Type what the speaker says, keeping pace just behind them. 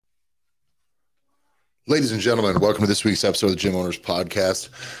Ladies and gentlemen, welcome to this week's episode of the Gym Owners Podcast.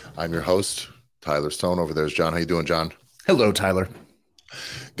 I'm your host, Tyler Stone. Over there's John. How you doing, John? Hello, Tyler.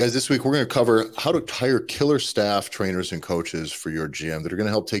 Guys, this week we're going to cover how to hire killer staff, trainers, and coaches for your gym that are going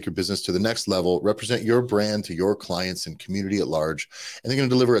to help take your business to the next level, represent your brand to your clients and community at large, and they're going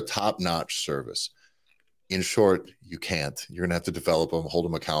to deliver a top-notch service. In short, you can't. You're going to have to develop them, hold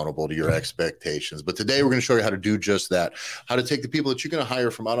them accountable to your expectations. But today we're going to show you how to do just that, how to take the people that you're going to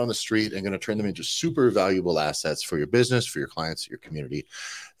hire from out on the street and going to turn them into super valuable assets for your business, for your clients, your community,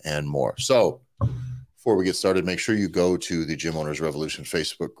 and more. So before we get started, make sure you go to the Gym Owners Revolution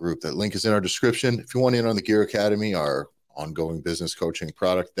Facebook group. That link is in our description. If you want in on the Gear Academy, our ongoing business coaching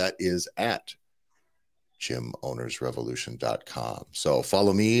product, that is at gymownersrevolution.com. So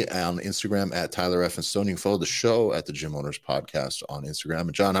follow me on Instagram at Tyler F. and Stone. You can follow the show at the Gym Owners Podcast on Instagram.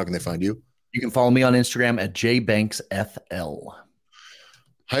 And John, how can they find you? You can follow me on Instagram at jbanksfl.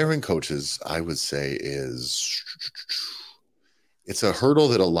 Hiring coaches, I would say, it's a hurdle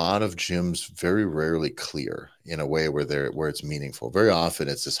that a lot of gyms very rarely clear in a way where it's meaningful. Very often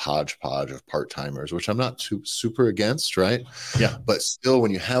it's this hodgepodge of part-timers, which I'm not super against, right? Yeah. But still,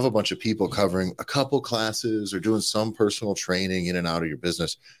 when you have a bunch of people covering a couple classes or doing some personal training in and out of your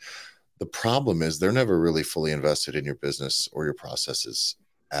business, the problem is they're never really fully invested in your business or your processes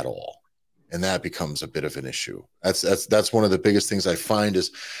at all. And that becomes a bit of an issue. That's one of the biggest things I find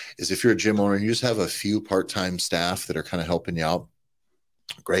is if you're a gym owner and you just have a few part-time staff that are kind of helping you out,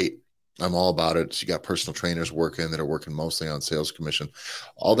 great. I'm all about it. So you got personal trainers working that are working mostly on sales commission.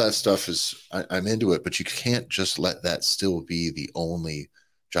 All that stuff I'm into it, but you can't just let that still be the only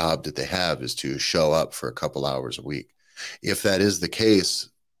job that they have is to show up for a couple hours a week. If that is the case,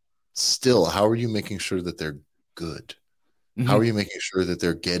 still, how are you making sure that they're good? Mm-hmm. How are you making sure that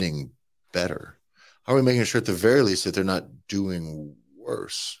they're getting better? How are we making sure at the very least that they're not doing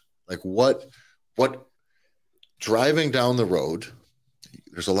worse? Like what driving down the road,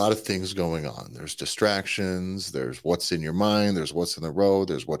 there's a lot of things going on. There's distractions. There's what's in your mind. There's what's in the road.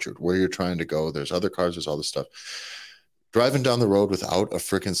 There's where you're trying to go. There's other cars. There's all this stuff. Driving down the road without a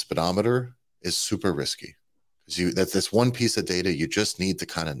freaking speedometer is super risky. That's one piece of data you just need to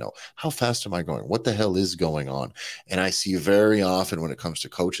kind of know. How fast am I going? What the hell is going on? And I see very often when it comes to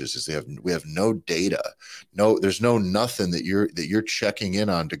coaches is we have no data. There's nothing that you're checking in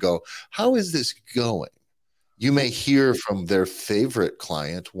on to go, how is this going? You may hear from their favorite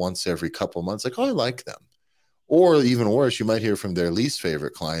client once every couple months, like, oh, I like them. Or even worse, you might hear from their least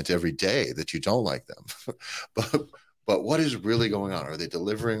favorite client every day that you don't like them. But what is really going on? Are they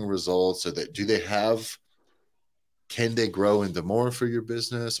delivering results? Can they grow into more for your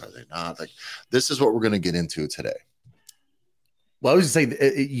business? Are they not? Like, this is what we're going to get into today. Well, I was going to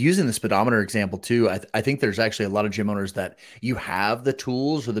say, using the speedometer example too, I think there's actually a lot of gym owners that you have the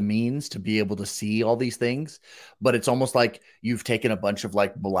tools or the means to be able to see all these things, but it's almost like you've taken a bunch of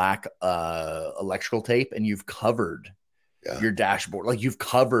like black electrical tape and you've covered your dashboard. Like you've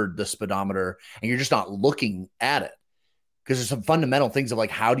covered the speedometer and you're just not looking at it because there's some fundamental things of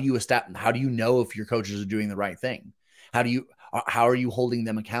like, how do you know if your coaches are doing the right thing? How are you holding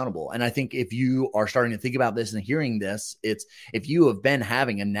them accountable? And I think if you are starting to think about this and hearing this, it's if you have been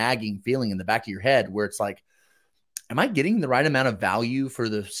having a nagging feeling in the back of your head where it's like, am I getting the right amount of value for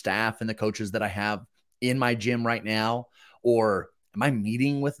the staff and the coaches that I have in my gym right now? Or am I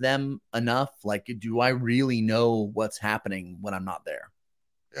meeting with them enough? Like, do I really know what's happening when I'm not there?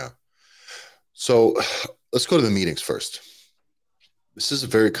 Yeah. So let's go to the meetings first. This is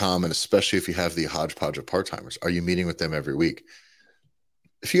very common, especially if you have the hodgepodge of part-timers. Are you meeting with them every week?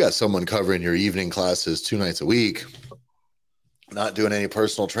 If you got someone covering your evening classes 2 nights a week, not doing any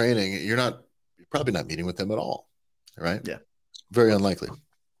personal training, you're probably not meeting with them at all, right? Yeah. Very unlikely.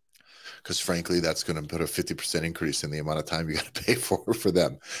 Because frankly, that's going to put a 50% increase in the amount of time you got to pay for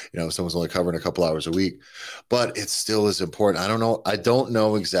them. If someone's only covering a couple hours a week, but it still is important. I don't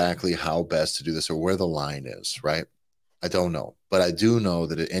know exactly how best to do this or where the line is, right? I don't know, but I do know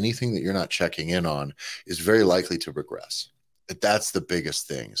that anything that you're not checking in on is very likely to regress. That's the biggest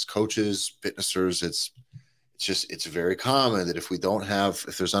thing. As coaches, fitnessers, it's very common that if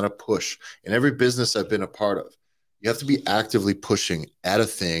there's not a push in every business I've been a part of, you have to be actively pushing at a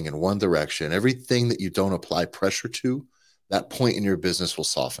thing in one direction. Everything that you don't apply pressure to, that point in your business will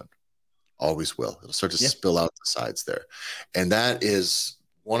soften. Always will. It'll start to spill out the sides there. And that is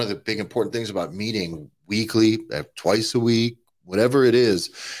one of the big important things about meeting weekly, twice a week, whatever it is,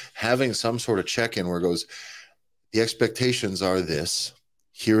 having some sort of check-in where it goes, the expectations are this,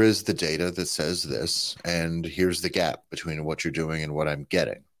 here is the data that says this, and here's the gap between what you're doing and what I'm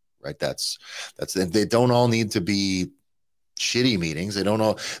getting, right? That's they don't all need to be shitty meetings. They don't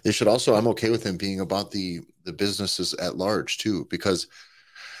know. They should also, I'm okay with them being about the businesses at large too, because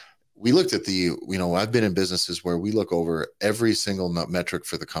we looked at I've been in businesses where we look over every single metric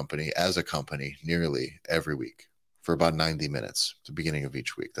for the company as a company nearly every week for about 90 minutes at the beginning of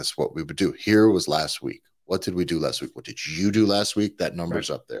each week. That's what we would do. Here was last week. What did we do last week? What did you do last week? That number's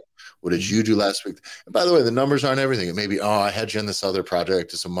up there. What did you do last week? And by the way, the numbers aren't everything. It may be, I had you in this other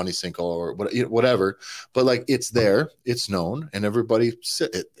project, it's a money sinkhole or whatever. But like, it's there, it's known, and everybody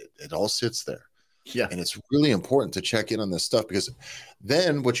it all sits there. Yeah. And it's really important to check in on this stuff, because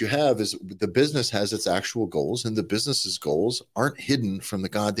then what you have is the business has its actual goals, and the business's goals aren't hidden from the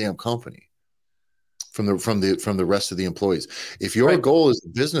goddamn company, from the rest of the employees. If your goal as a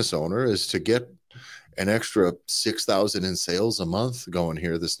business owner is to get an extra 6,000 in sales a month going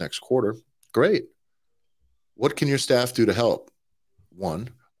here this next quarter, great. What can your staff do to help? One,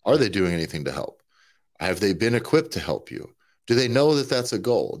 are they doing anything to help? Have they been equipped to help you? Do they know that that's a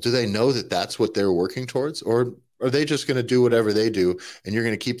goal? Do they know that that's what they're working towards? Or are they just going to do whatever they do, and you're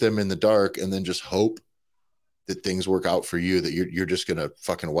going to keep them in the dark and then just hope that things work out for you, that you're just going to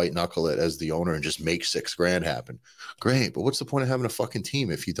fucking white knuckle it as the owner and just make $6,000 happen? Great. But what's the point of having a fucking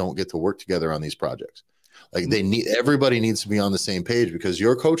team if you don't get to work together on these projects? Like, everybody needs to be on the same page, because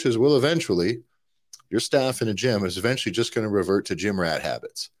your coaches will eventually, your staff in a gym is eventually just going to revert to gym rat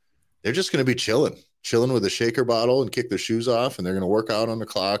habits. They're just going to be chilling with a shaker bottle and kick their shoes off, and they're going to work out on the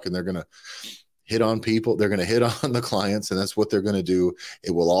clock, and they're going to hit on people. They're going to hit on the clients, and that's what they're going to do.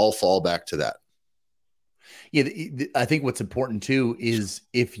 It will all fall back to that. Yeah. I think what's important too is,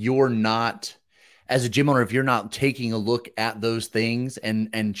 if you're not, as a gym owner, if you're not taking a look at those things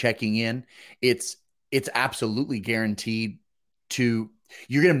and checking in, it's absolutely guaranteed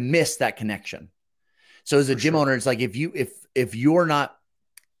you're going to miss that connection. So as a gym owner, it's like, if you're not,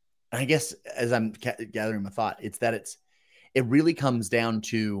 I guess, as I'm gathering my thought, it's that it really comes down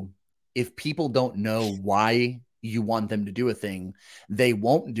to, if people don't know why you want them to do a thing, they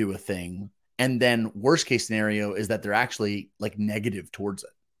won't do a thing. And then worst case scenario is that they're actually like negative towards it.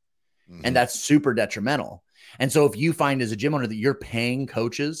 Mm-hmm. And that's super detrimental. And so if you find as a gym owner that you're paying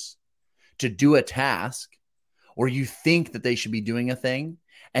coaches to do a task, or you think that they should be doing a thing,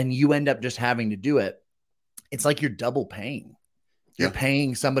 and you end up just having to do it, it's like you're double paying. You're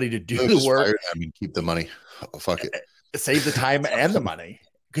paying somebody to do the work. Keep the money. Oh, fuck it. Save the time and the money,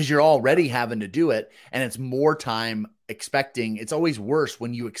 because you're already having to do it. And it's more time expecting. It's always worse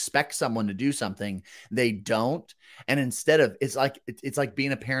when you expect someone to do something they don't. And instead of, it's like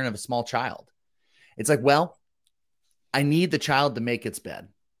being a parent of a small child. It's like, well, I need the child to make its bed,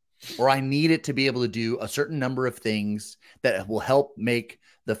 or I need it to be able to do a certain number of things that will help make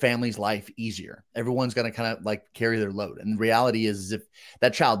the family's life easier. Everyone's going to kind of like carry their load. And the reality is if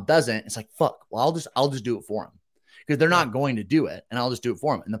that child doesn't, it's like, fuck, well, I'll just do it for them, because they're not going to do it, and I'll just do it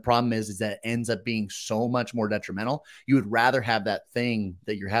for them. And the problem is that it ends up being so much more detrimental. You would rather have that thing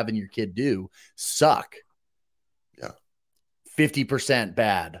that you're having your kid do suck. Yeah. 50%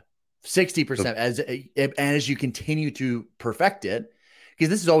 bad, 60% as you continue to perfect it. Because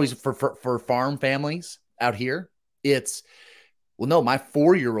this is always for farm families out here. It's, well, no, my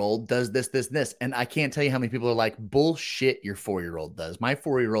 4-year-old does this, this, and this. And I can't tell you how many people are like, bullshit, your 4-year-old does. My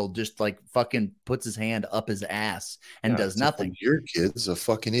 4-year-old just like fucking puts his hand up his ass and does nothing. Like, your kid's a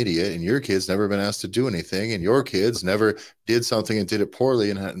fucking idiot, and your kid's never been asked to do anything, and your kid's never did something and did it poorly.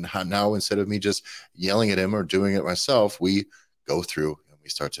 And now, instead of me just yelling at him or doing it myself, we go through and we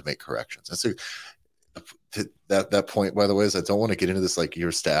start to make corrections. That point, by the way, is I don't want to get into this like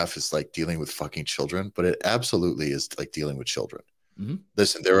your staff is like dealing with fucking children, but it absolutely is like dealing with children. Mm-hmm.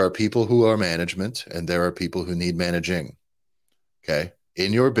 Listen, there are people who are management, and there are people who need managing. Okay.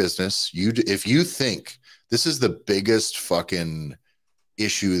 In your business, if you think this is the biggest fucking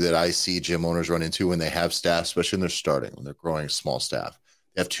issue that I see gym owners run into when they have staff, especially when they're starting, when they're growing small staff,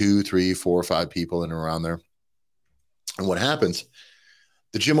 they have 2, 3, 4, 5 people in and around there. And what happens,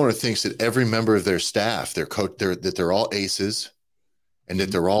 the gym owner thinks that every member of their staff, their coach, that they're all aces, and that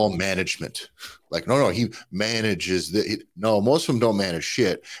they're all management. Like, no, he manages no, most of them don't manage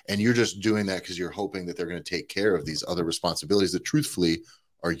shit. And you're just doing that because you're hoping that they're going to take care of these other responsibilities that truthfully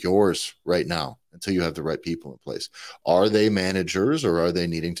are yours right now until you have the right people in place. Are they managers, or are they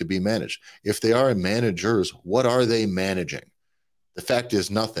needing to be managed? If they are managers, what are they managing? The fact is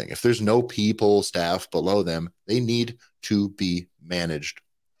nothing. If there's no people, staff below them, they need to be managed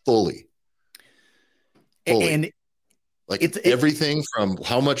fully. And like it's everything from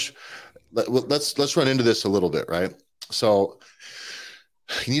how much. Let's run into this a little bit, right? So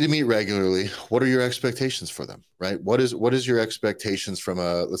you need to meet regularly. What are your expectations for them, right? What is your expectations from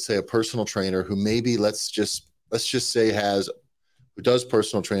let's say a personal trainer who maybe, let's just let's just say who does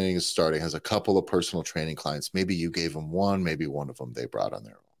personal training is starting, has a couple of personal training clients. Maybe you gave them one, maybe one of them they brought on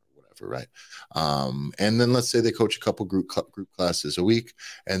their own or whatever, right? And then let's say they coach a couple group classes a week,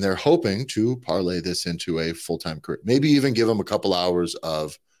 and they're hoping to parlay this into a full-time career. Maybe even give them a couple hours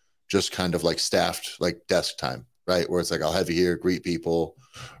of just kind of like staffed, like desk time, right? Where it's like, I'll have you here, greet people,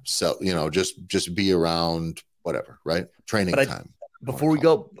 so, just be around, whatever, right? Training time. Before we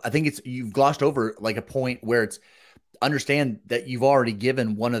go, I think you've glossed over like a point where it's understand that you've already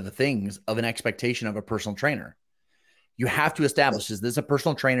given one of the things of an expectation of a personal trainer. You have to establish, is this a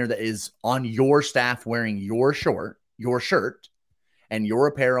personal trainer that is on your staff wearing your shirt and your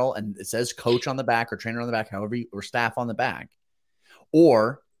apparel, and it says coach on the back or trainer on the back, however, or staff on the back,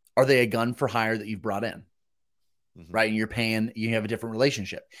 or are they a gun for hire that you've brought in? Mm-hmm. Right. And you're paying, you have a different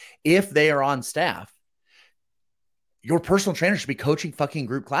relationship. If they are on staff, your personal trainer should be coaching fucking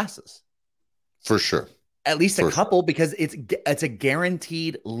group classes. For sure. At least a couple, because it's a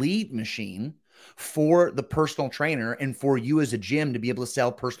guaranteed lead machine for the personal trainer and for you as a gym to be able to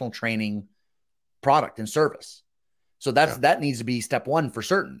sell personal training product and service. So that needs to be step one for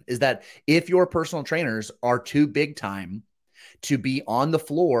certain, is that if your personal trainers are too big time to be on the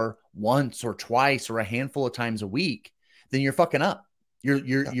floor once or twice or a handful of times a week, then you're fucking up.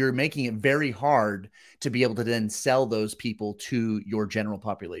 You're making it very hard to be able to then sell those people to your general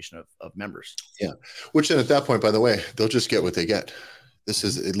population of members. Yeah. Which then at that point, by the way, they'll just get what they get. This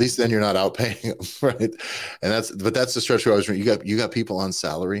is, at least then you're not outpaying them, right? And that's the stretch where I was, you got people on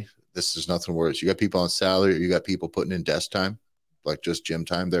salary. This is nothing worse. You got people on salary, or you got people putting in desk time, like just gym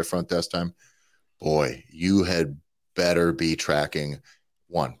time, their front desk time. Boy, you had better be tracking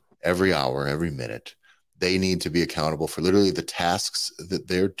every hour, every minute. They need to be accountable for literally the tasks that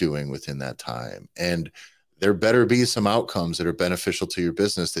they're doing within that time. And there better be some outcomes that are beneficial to your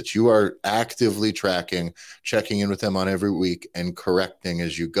business that you are actively tracking, checking in with them on every week and correcting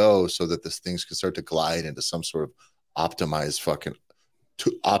as you go, so that these things can start to glide into some sort of optimized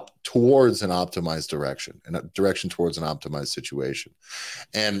towards an optimized direction, and a direction towards an optimized situation.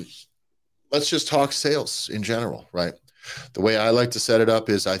 And let's just talk sales in general, right? The way I like to set it up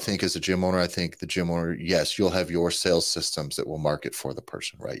is, I think as a gym owner, the gym owner, yes, you'll have your sales systems that will market for the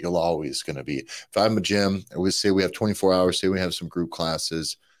person, right? You'll always going to be, if I'm a gym, we say we have 24 hours, say we have some group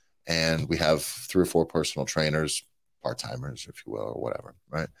classes, and we have 3 or 4 personal trainers, part-timers, if you will, or whatever,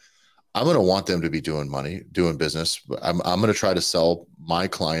 right? I'm going to want them to be doing business. I'm going to try to sell my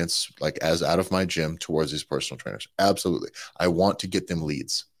clients, like, as out of my gym towards these personal trainers. Absolutely. I want to get them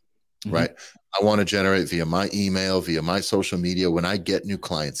leads. Mm-hmm. Right. I want to generate via my email, via my social media. When I get new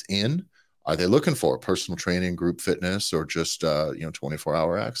clients in, are they looking for personal training, group fitness, or just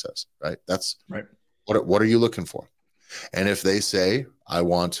 24-hour access? Right. That's right. What are you looking for? And if they say, I'm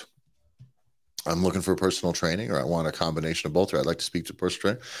looking for personal training, or I want a combination of both, or I'd like to speak to a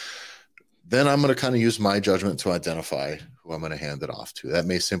personal trainer, then I'm going to kind of use my judgment to identify who I'm going to hand it off to. That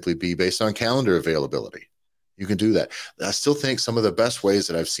may simply be based on calendar availability. You can do that. I still think some of the best ways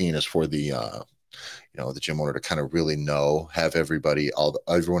that I've seen is for the gym owner to kind of really have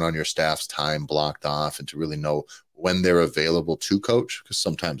everyone on your staff's time blocked off, and to really know when they're available to coach. Because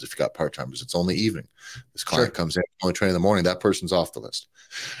sometimes if you got part-timers, it's only evening. This client comes in, only train in the morning, that person's off the list.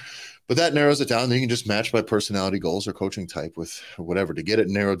 But that narrows it down. Then you can just match by personality goals or coaching type with whatever to get it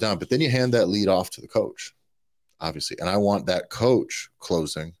narrowed down. But then you hand that lead off to the coach, obviously. And I want that coach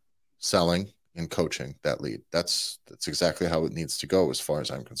closing, selling, and coaching that lead. That's exactly how it needs to go, as far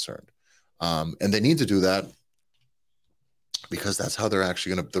as I'm concerned. And they need to do that because that's how they're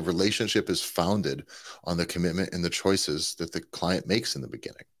actually the relationship is founded on the commitment and the choices that the client makes in the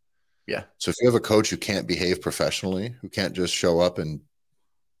beginning. Yeah. So if you have a coach who can't behave professionally, who can't just show up and,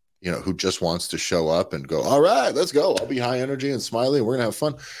 who just wants to show up and go, all right, let's go, I'll be high energy and smiley, and we're gonna have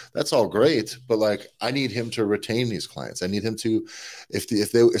fun. That's all great. But like, I need him to retain these clients. I need him to,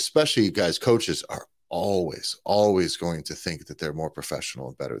 if they, especially guys, coaches are always going to think that they're more professional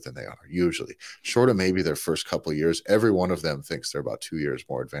and better than they are. Usually, short of maybe their first couple of years, every one of them thinks they're about 2 years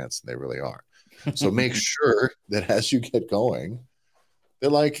more advanced than they really are. So make sure that as you get going, they're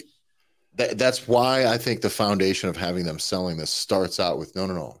like, that's why I think the foundation of having them selling this starts out with,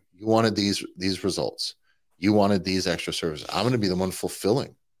 no. You wanted these results. You wanted these extra services. I'm going to be the one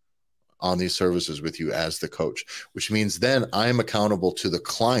fulfilling on these services with you as the coach, which means then I'm accountable to the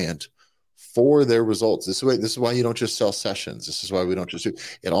client for their results. This is why you don't just sell sessions. This is why we don't just do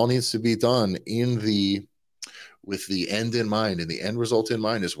it. All needs to be done with the end in mind, and the end result in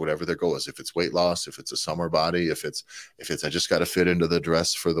mind is whatever their goal is. If it's weight loss, if it's a summer body, if it's I just got to fit into the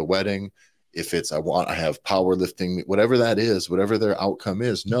dress for the wedding, if it's I have powerlifting, whatever that is, whatever their outcome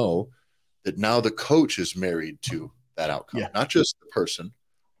is, no, that now the coach is married to that outcome, Yeah. not just the person,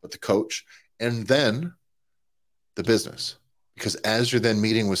 but the coach, and then the business. Because as you're then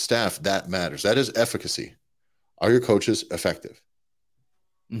meeting with staff, that matters. That is efficacy. Are your coaches effective?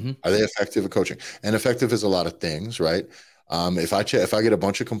 Mm-hmm. Are they effective at coaching? And effective is a lot of things, right? If I get a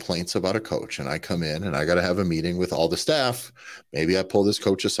bunch of complaints about a coach and I come in and I got to have a meeting with all the staff, maybe I pull this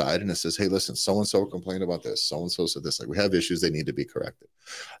coach aside and it says, "Hey, listen, so and so complained about this. So and so said this. Like, we have issues; they need to be corrected."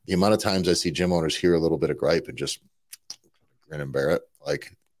 The amount of times I see gym owners hear a little bit of gripe and just grin and bear it,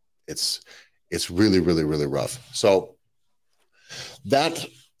 like it's really, really, really rough. So that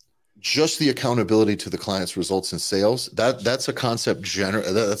just the accountability to the client's results in sales, that's a concept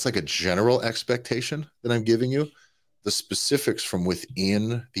that's like a general expectation that I'm giving you. The specifics from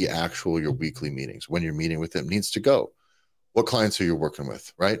within the actual your weekly meetings when you're meeting with them needs to go. What clients are you working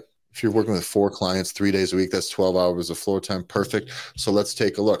with, right? If you're working with 4 clients 3 days a week, that's 12 hours of floor time. Perfect. So let's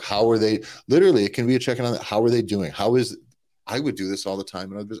take a look. How are they? Literally, it can be a check-in on that. How are they doing? I would do this all the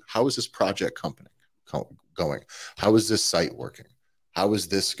time. How is this project company going? How is this site working? How is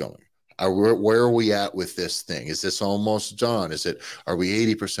this going? Where are we at with this thing? Is this almost done? Are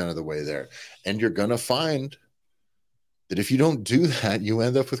we 80% of the way there? And you're going to find that if you don't do that, you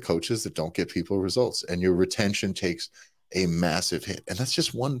end up with coaches that don't get people results and your retention takes a massive hit. And that's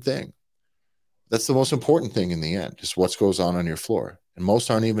just one thing. That's the most important thing in the end, is what goes on your floor. And most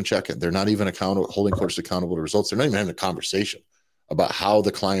aren't even checking. They're not even holding coaches accountable to results. They're not even having a conversation about how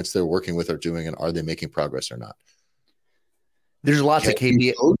the clients they're working with are doing and are they making progress or not. There's lots of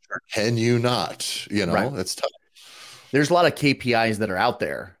KPIs. Can you not? Right. It's tough. There's a lot of KPIs that are out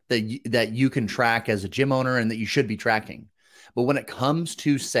there that you can track as a gym owner and that you should be tracking. But when it comes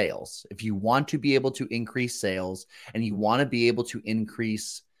to sales, if you want to be able to increase sales and you want to be able to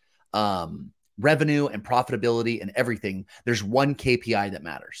increase revenue and profitability and everything, there's one KPI that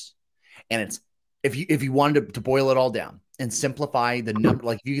matters. And it's if you wanted to boil it all down and simplify the number,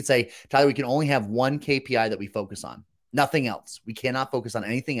 like if you could say, Tyler, we can only have one KPI that we focus on. Nothing else. We cannot focus on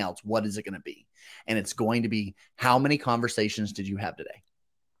anything else. What is it going to be? And it's going to be, how many conversations did you have today?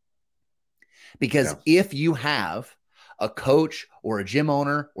 Because if you have a coach or a gym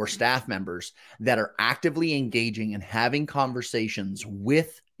owner or staff members that are actively engaging and having conversations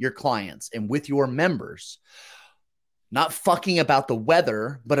with your clients and with your members, not fucking about the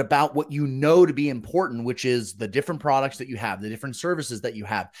weather, but about what you know to be important, which is the different products that you have, the different services that you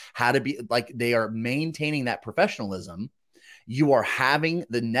have, how to be like, they are maintaining that professionalism. You are having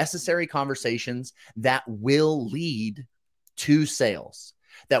the necessary conversations that will lead to sales,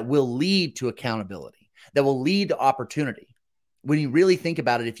 that will lead to accountability, that will lead to opportunity. When you really think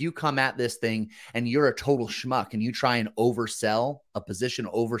about it, if you come at this thing and you're a total schmuck and you try and oversell a position,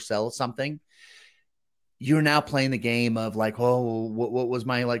 oversell something, you're now playing the game of like, oh, what was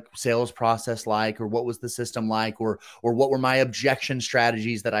my like sales process like, or what was the system like, or what were my objection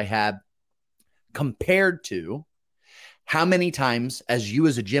strategies that I had, compared to how many times as you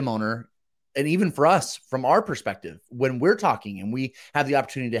as a gym owner, and even for us from our perspective, when we're talking and we have the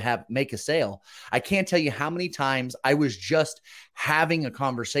opportunity to make a sale, I can't tell you how many times I was just having a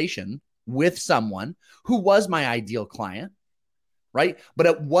conversation with someone who was my ideal client, right? But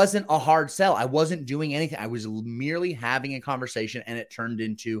it wasn't a hard sell. I wasn't doing anything. I was merely having a conversation and it turned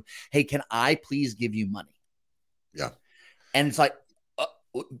into, hey, can I please give you money? Yeah. And it's like,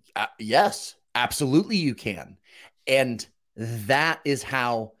 yes, absolutely you can. And that is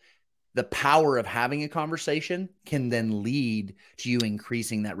how the power of having a conversation can then lead to you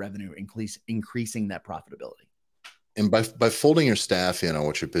increasing that revenue, increasing that profitability. And by folding your staff in on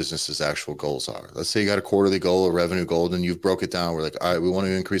what your business's actual goals are, let's say you got a quarterly goal, a revenue goal, and you've broke it down. We're like, all right, we want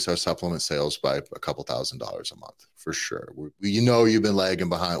to increase our supplement sales by a couple $1,000s a month for sure. You've been lagging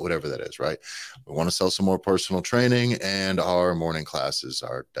behind, whatever that is, right? We want to sell some more personal training, and our morning classes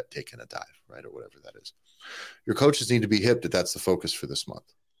are taking a dive, right, or whatever that is. Your coaches need to be hip that that's the focus for this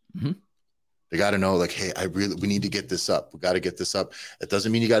month. Mm-hmm. They got to know, like, hey, we need to get this up. We got to get this up. It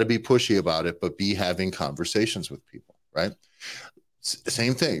doesn't mean you got to be pushy about it, but be having conversations with people, right?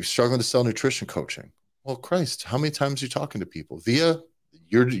 Same thing. You're struggling to sell nutrition coaching. Well, Christ, how many times are you talking to people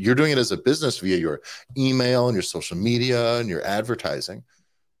you're doing it as a business via your email and your social media and your advertising,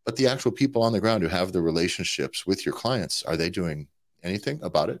 but the actual people on the ground who have the relationships with your clients, are they doing anything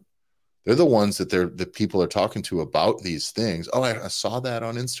about it? They're the ones that the people are talking to about these things. Oh, I saw that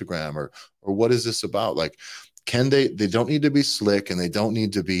on Instagram, or what is this about? Like, they don't need to be slick, and they don't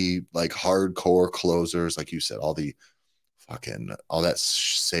need to be like hardcore closers. Like you said, all that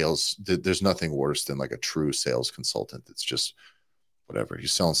sales, there's nothing worse than like a true sales consultant. That's just whatever. You're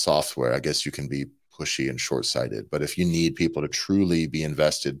selling software. I guess you can be pushy and short-sighted. But if you need people to truly be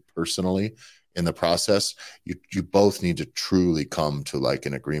invested personally in the process, you both need to truly come to like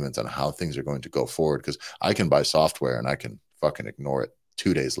an agreement on how things are going to go forward. Because I can buy software and I can fucking ignore it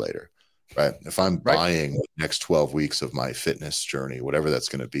 2 days later, right? If I'm buying the next 12 weeks of my fitness journey, whatever that's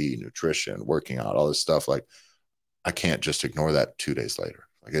going to be, nutrition, working out, all this stuff, like I can't just ignore that 2 days later.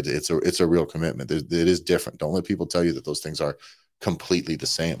 Like it's a real commitment. It is different. Don't let people tell you that those things are completely the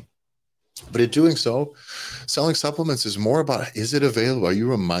same. But in doing so, selling supplements is more about, is it available? Are you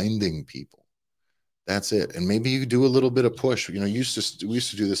reminding people? That's it. And maybe you do a little bit of push. You know, we used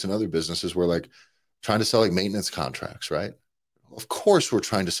to do this in other businesses where like trying to sell like maintenance contracts, right? Of course, we're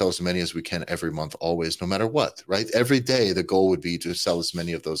trying to sell as many as we can every month, always, no matter what, right? Every day, the goal would be to sell as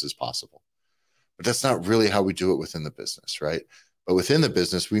many of those as possible. But that's not really how we do it within the business, right? But within the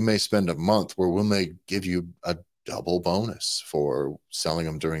business, we may spend a month where we may give you a double bonus for selling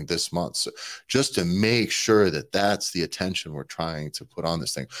them during this month. So just to make sure that that's the attention we're trying to put on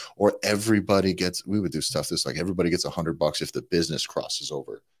this thing. Or everybody gets, we would do stuff this like everybody gets $100 if the business crosses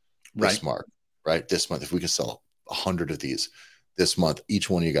over this mark, right? This month, if we can sell 100 of these this month, each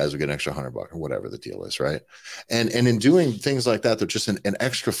one of you guys will get an extra $100 or whatever the deal is, right? And in doing things like that, they're just an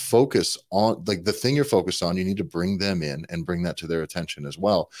extra focus on like the thing you're focused on. You need to bring them in and bring that to their attention as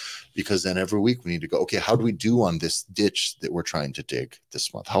well, because then every week we need to go, okay, how do we do on this ditch that we're trying to dig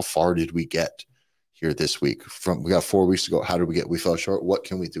this month? How far did we get here this week? We got 4 weeks to go. How did we get? We fell short. What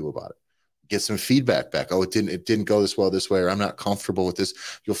can we do about it? Get some feedback back. Oh, it didn't go this well this way, or I'm not comfortable with this.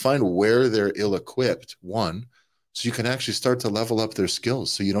 You'll find where they're ill-equipped. One. So you can actually start to level up their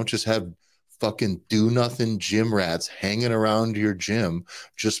skills. So you don't just have fucking do nothing gym rats hanging around your gym,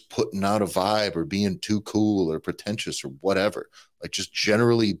 just putting out a vibe or being too cool or pretentious or whatever. Like just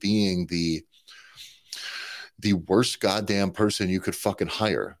generally being the worst goddamn person you could fucking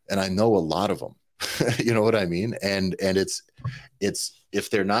hire. And I know a lot of them, you know what I mean? And it's, if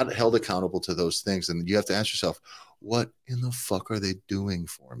they're not held accountable to those things, then you have to ask yourself, what in the fuck are they doing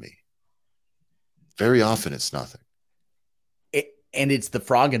for me? Very often it's nothing. And it's the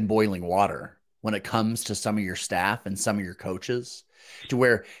frog in boiling water when it comes to some of your staff and some of your coaches, to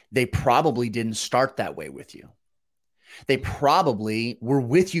where they probably didn't start that way with you. They probably were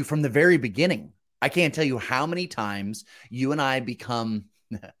with you from the very beginning. I can't tell you how many times you and I become,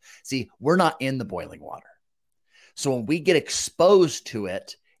 see, we're not in the boiling water. So when we get exposed to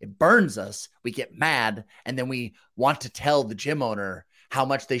it, it burns us, we get mad, and then we want to tell the gym owner how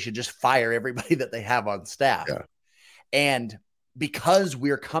much they should just fire everybody that they have on staff. Yeah. And because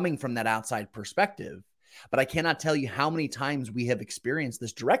we're coming from that outside perspective, but I cannot tell you how many times we have experienced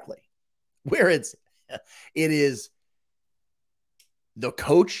this directly, where it is the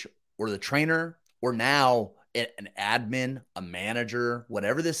coach or the trainer, or now an admin, a manager,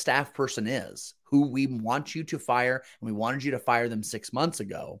 whatever this staff person is, who we want you to fire, and we wanted you to fire them 6 months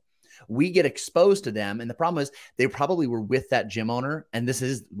ago. We get exposed to them. And the problem is they probably were with that gym owner. And this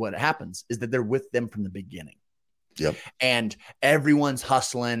is what happens, is that they're with them from the beginning. Yep. And everyone's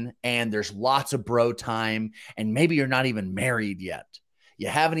hustling and there's lots of bro time. And maybe you're not even married yet. You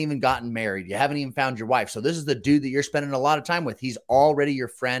haven't even gotten married. You haven't even found your wife. So this is the dude that you're spending a lot of time with. He's already your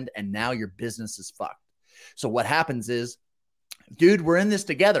friend. And now your business is fucked. So what happens is, dude, we're in this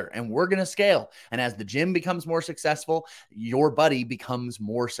together and we're going to scale. And as the gym becomes more successful, your buddy becomes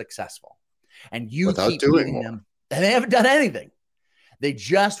more successful. And you keep doing them. And they haven't done anything. They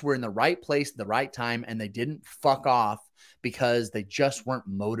just were in the right place at the right time, and they didn't fuck off because they just weren't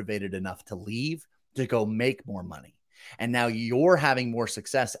motivated enough to leave to go make more money. And now you're having more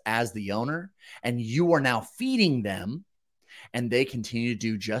success as the owner, and you are now feeding them, and they continue to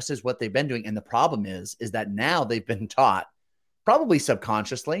do just as what they've been doing. And the problem is that now they've been taught, probably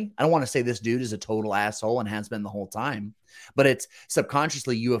subconsciously. I don't want to say this dude is a total asshole and has been the whole time, but it's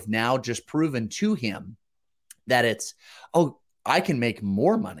subconsciously, you have now just proven to him that it's, oh, I can make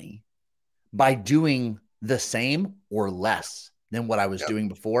more money by doing the same or less than what I was doing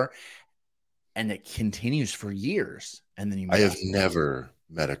before. And it continues for years. And then I have never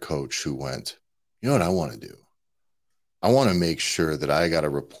met a coach who went, you know what I want to do? I want to make sure that I got to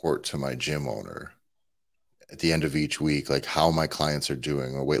report to my gym owner at the end of each week, like how my clients are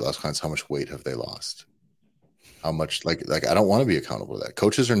doing, or weight loss clients, how much weight have they lost? How much, like I don't want to be accountable to that.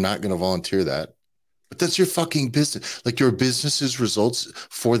 Coaches are not going to volunteer that. But that's your fucking business. Like your business's results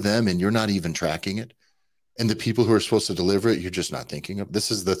for them, and you're not even tracking it. And the people who are supposed to deliver it, you're just not thinking of.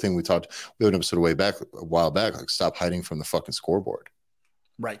 This is the thing we have an episode a while back, like stop hiding from the fucking scoreboard.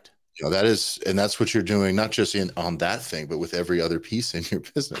 Right. You know, that's what you're doing, not just on that thing, but with every other piece in your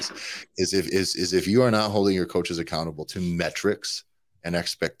business, is if you are not holding your coaches accountable to metrics and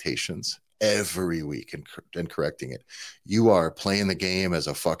expectations every week and correcting it. You are playing the game as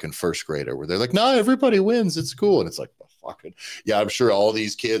a fucking first grader where they're like, no, everybody wins. It's cool. And it's like, well, fucking, yeah, I'm sure all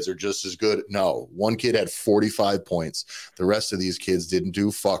these kids are just as good. No, one kid had 45 points. The rest of these kids didn't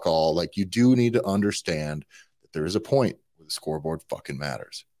do fuck all. Like, you do need to understand that there is a point where the scoreboard fucking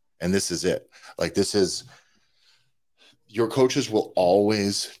matters. And this is it. Like, this is, your coaches will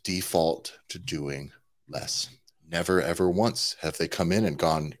always default to doing less. Never, ever once have they come in and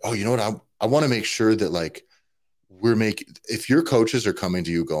gone, oh, you know what? I want to make sure that, like, if your coaches are coming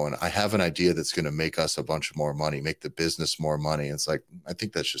to you going, I have an idea that's going to make us a bunch more money, make the business more money. It's like, I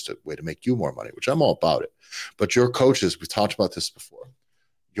think that's just a way to make you more money, which I'm all about it. But your coaches, we've talked about this before.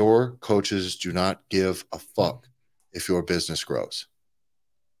 Your coaches do not give a fuck if your business grows.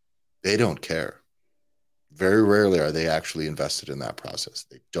 They don't care. Very rarely are they actually invested in that process.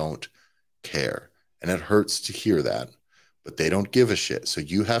 They don't care. And it hurts to hear that, but they don't give a shit. So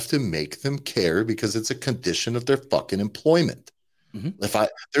you have to make them care because it's a condition of their fucking employment. Mm-hmm.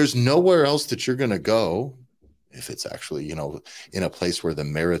 There's nowhere else that you're going to go if it's actually, you know, in a place where the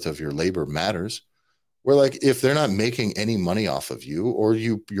merit of your labor matters, where, like, if they're not making any money off of you, or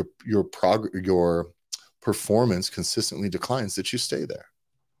your performance consistently declines, that you stay there.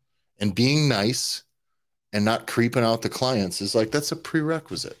 And being nice and not creeping out the clients is like, that's a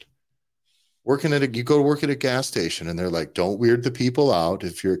prerequisite. You go to work at a gas station and they're like, don't weird the people out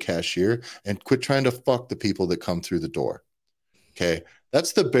if you're a cashier, and quit trying to fuck the people that come through the door. Okay.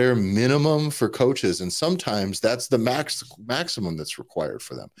 That's the bare minimum for coaches. And sometimes that's the maximum that's required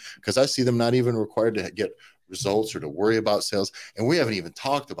for them, because I see them not even required to get results or to worry about sales. And we haven't even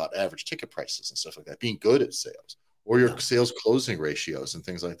talked about average ticket prices and stuff like that, being good at sales, or your sales closing ratios and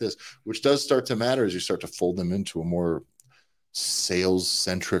things like this, which does start to matter as you start to fold them into a more sales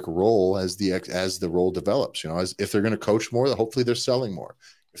centric role as the role develops. You know, as if they're going to coach more, hopefully they're selling more.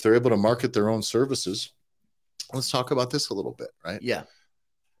 If they're able to market their own services, let's talk about this a little bit, right? Yeah.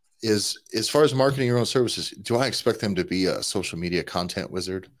 As far as marketing your own services, do I expect them to be a social media content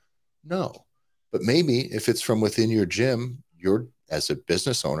wizard? No. But maybe if it's from within your gym, as a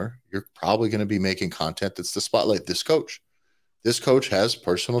business owner, you're probably going to be making content that's the spotlight. This coach has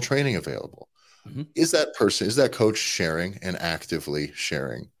personal training available. Mm-hmm. Is that coach sharing and actively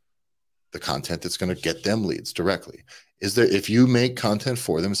sharing the content that's going to get them leads directly? If you make content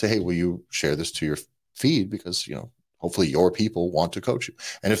for them and say, hey, will you share this to your feed? Because, you know, hopefully your people want to coach you.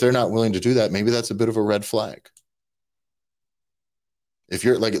 And if they're not willing to do that, maybe that's a bit of a red flag. If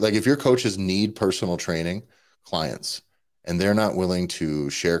you're like if your coaches need personal training clients and they're not willing to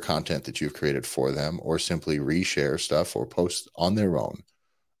share content that you've created for them, or simply reshare stuff or post on their own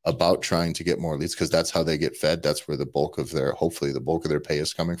about trying to get more leads, because that's how they get fed. That's where hopefully the bulk of their pay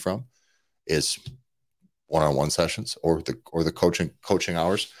is coming from, is one-on-one sessions or the coaching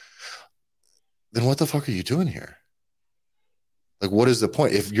hours. Then what the fuck are you doing here? Like, what is the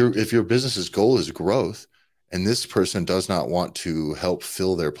point? If your business's goal is growth, and this person does not want to help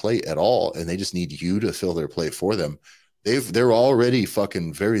fill their plate at all, and they just need you to fill their plate for them, they're already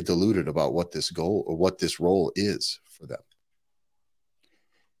fucking very deluded about what this goal or what this role is for them.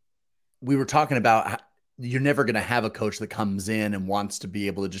 We were talking about you're never going to have a coach that comes in and wants to be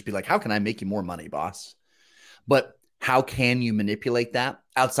able to just be like, how can I make you more money, boss? But how can you manipulate that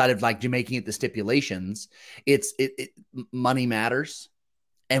outside of like making it the stipulations? Money matters,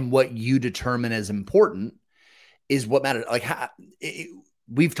 and what you determine as important is what matters. Like,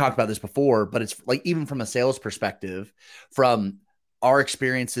 we've talked about this before, but it's like, even from a sales perspective, from our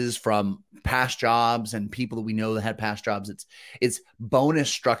experiences from past jobs and people that we know that had past jobs, it's bonus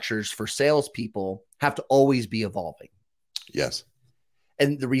structures for salespeople have to always be evolving. Yes.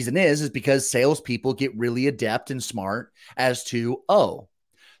 And the reason is because salespeople get really adept and smart as to, oh,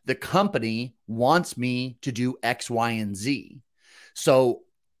 the company wants me to do X, Y, and Z. So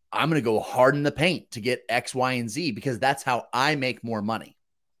I'm going to go hard in the paint to get X, Y, and Z because that's how I make more money.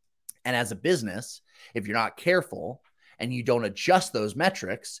 And as a business, if you're not careful and you don't adjust those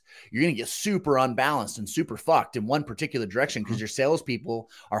metrics, you're going to get super unbalanced and super fucked in one particular direction because your salespeople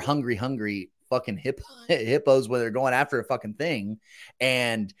are hungry fucking hippos when they're going after a fucking thing.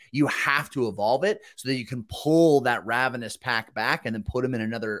 And you have to evolve it so that you can pull that ravenous pack back and then put them in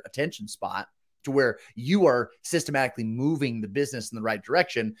another attention spot to where you are systematically moving the business in the right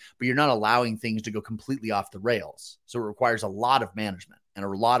direction, but you're not allowing things to go completely off the rails. So it requires a lot of management and a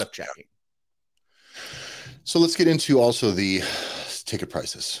lot of checking. So let's get into also ticket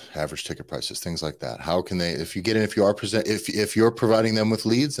prices, average ticket prices, things like that. How can they, if you're providing them with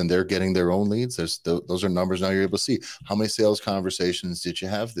leads and they're getting their own leads, those are numbers now you're able to see. How many sales conversations did you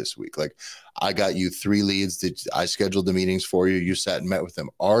have this week? Like, I got you 3 leads. I scheduled the meetings for you? You sat and met with them.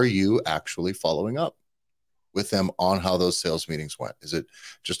 Are you actually following up with them on how those sales meetings went? Is it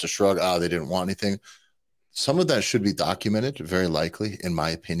just a shrug? They didn't want anything. Some of that should be documented, very likely, in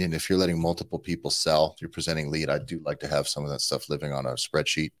my opinion. If you're letting multiple people sell, you're presenting lead, I do like to have some of that stuff living on a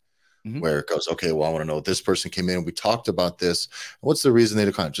spreadsheet where it goes, okay, well, I want to know this person came in. We talked about this. What's the reason they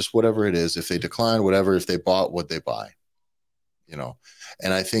declined? Just whatever it is. If they decline, whatever. If they bought, what'd they buy?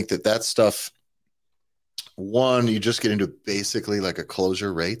 And I think that stuff, one, you just get into basically like a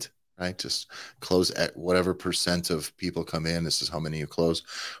closure rate, right? Just close at whatever percent of people come in. This is how many you close.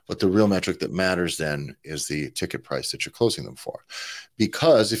 But the real metric that matters then is the ticket price that you're closing them for.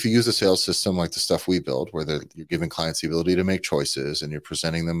 Because if you use a sales system like the stuff we build, where you're giving clients the ability to make choices and you're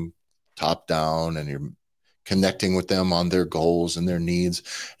presenting them top down and you're connecting with them on their goals and their needs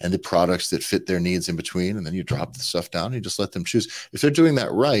and the products that fit their needs in between, and then you drop the stuff down and you just let them choose. If they're doing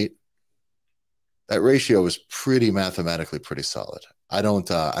that right, that ratio is mathematically pretty solid. I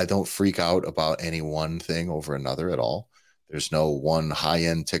don't freak out about any one thing over another at all. There's no one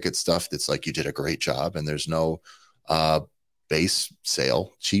high-end ticket stuff that's like you did a great job, and there's no base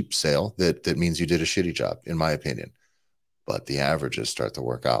sale, cheap sale that means you did a shitty job, in my opinion. But the averages start to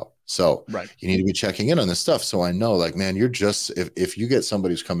work out. So you need to be checking in on this stuff. So I know, like, man, you're just, if you get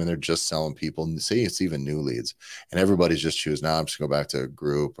somebody who's coming there just selling people, and say it's even new leads, and everybody's just choosing, I'm just going to go back to a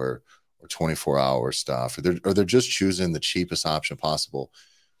group or 24-hour stuff, or they're just choosing the cheapest option possible.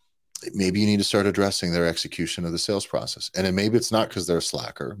 Maybe you need to start addressing their execution of the sales process. And then maybe it's not because they're a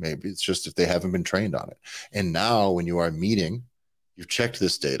slacker. Maybe it's just if they haven't been trained on it. And now when you are meeting, you've checked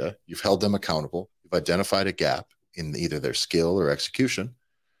this data, you've held them accountable, you've identified a gap in either their skill or execution.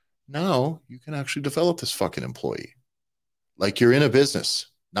 Now you can actually develop this fucking employee. Like you're in a business,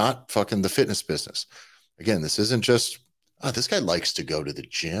 not fucking the fitness business. Again, this isn't just, this guy likes to go to the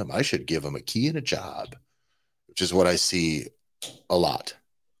gym, I should give him a key and a job, which is what I see a lot.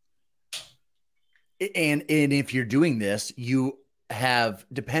 And if you're doing this, you have,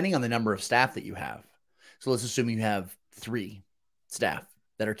 depending on the number of staff that you have. So let's assume you have 3 staff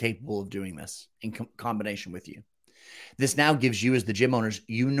that are capable of doing this in combination with you. This now gives you, as the gym owners,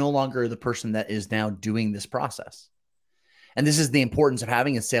 you no longer are the person that is now doing this process. And this is the importance of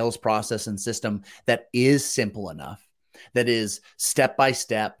having a sales process and system that is simple enough, that is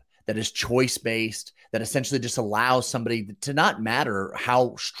step-by-step, that is choice-based, that essentially just allows somebody to, not matter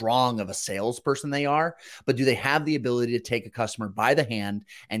how strong of a salesperson they are, but do they have the ability to take a customer by the hand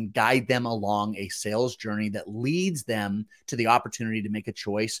and guide them along a sales journey that leads them to the opportunity to make a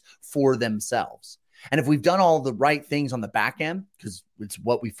choice for themselves. And if we've done all the right things on the back end, because it's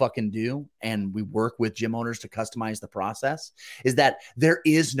what we fucking do, and we work with gym owners to customize the process, is that there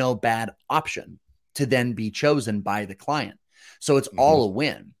is no bad option to then be chosen by the client. So it's all a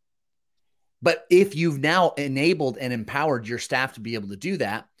win. But if you've now enabled and empowered your staff to be able to do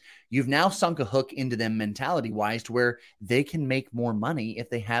that, you've now sunk a hook into them mentality-wise to where they can make more money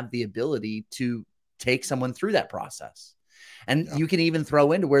if they have the ability to take someone through that process. And you can even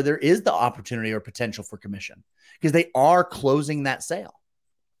throw into where there is the opportunity or potential for commission because they are closing that sale.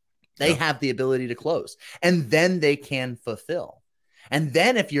 They have the ability to close, and then they can fulfill. And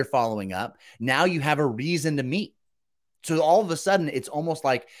then if you're following up, now you have a reason to meet. So all of a sudden, it's almost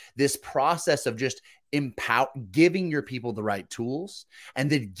like this process of just giving your people the right tools and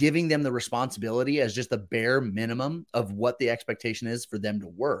then giving them the responsibility as just the bare minimum of what the expectation is for them to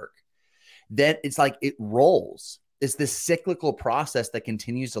work. Then it's like it rolls. It's this cyclical process that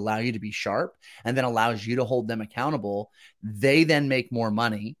continues to allow you to be sharp and then allows you to hold them accountable. They then make more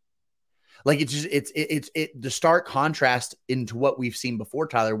money. Like it's the stark contrast into what we've seen before,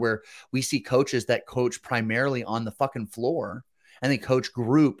 Tyler, where we see coaches that coach primarily on the fucking floor and they coach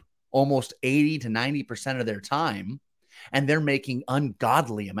group almost 80 to 90% of their time, and they're making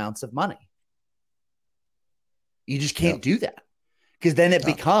ungodly amounts of money. You just can't do that because then it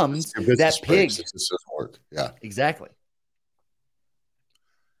becomes that pig. It just doesn't work. Yeah, exactly.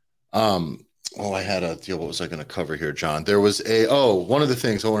 I had a deal. What was I going to cover here, John? There was one of the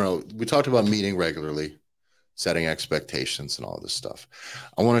things I want to know. We talked about meeting regularly, setting expectations and all this stuff.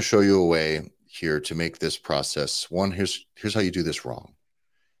 I want to show you a way here to make this process. One, here's how you do this wrong.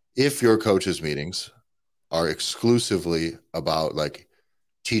 If your coaches' meetings are exclusively about like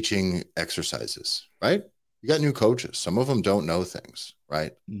teaching exercises, right? You got new coaches. Some of them don't know things,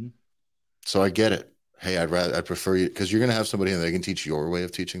 right? Mm-hmm. So I get it. Hey, I'd prefer you, because you're going to have somebody in there that can teach your way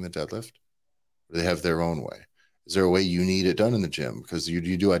of teaching the deadlift. They have their own way. Is there a way you need it done in the gym? Because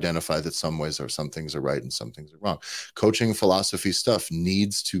you do identify that some ways or some things are right and some things are wrong. Coaching philosophy stuff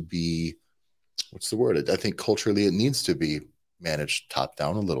needs to be, what's the word? I think culturally it needs to be managed top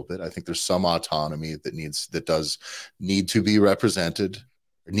down a little bit. I think there's some autonomy that does need to be represented,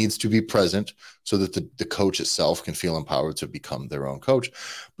 or needs to be present, so that the coach itself can feel empowered to become their own coach.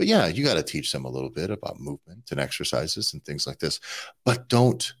 But yeah, you got to teach them a little bit about movement and exercises and things like this, but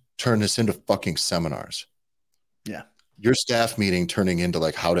don't turn this into fucking seminars. Yeah. Your staff meeting turning into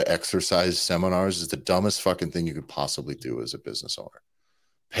like how to exercise seminars is the dumbest fucking thing you could possibly do as a business owner.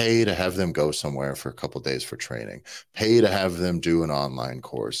 Pay to have them go somewhere for a couple of days for training. Pay to have them do an online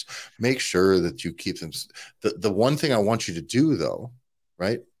course. Make sure that you keep them. The one thing I want you to do, though,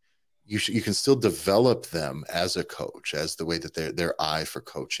 right? You can still develop them as a coach, as the way that their eye for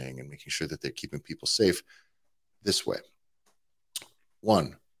coaching and making sure that they're keeping people safe this way.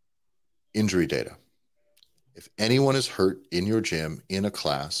 One, injury data. If anyone is hurt in your gym, in a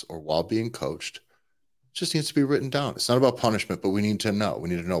class, or while being coached, just needs to be written down. It's not about punishment, but we need to know. We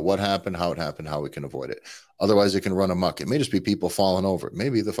need to know what happened, how we can avoid it. Otherwise, it can run amok. It may just be people falling over.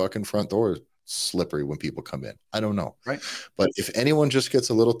 Maybe the fucking front door is slippery when people come in. I don't know. Right. But if anyone just gets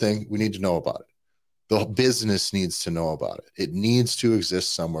a little thing, we need to know about it. The business needs to know about it. It needs to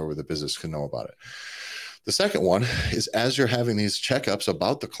exist somewhere where the business can know about it. The second one is, as you're having these checkups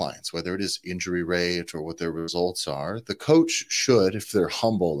about the clients, whether it is injury rate or what their results are, the coach should, if they're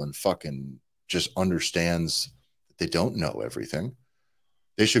humble and fucking just understands that they don't know everything,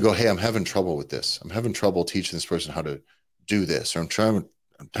 they should go, hey, I'm having trouble with this. I'm having trouble teaching this person how to do this, or I'm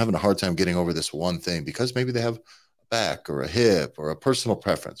having a hard time getting over this one thing, because maybe they have a back or a hip or a personal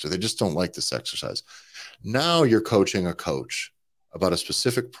preference, or they just don't like this exercise. Now you're coaching a coach about a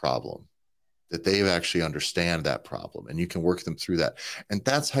specific problem that they actually understand that problem, and you can work them through that. And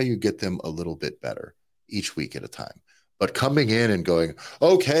that's how you get them a little bit better each week at a time. But coming in and going,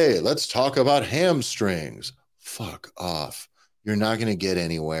 okay, let's talk about hamstrings. Fuck off. You're not going to get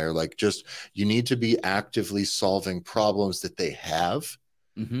anywhere. Like, just, you need to be actively solving problems that they have,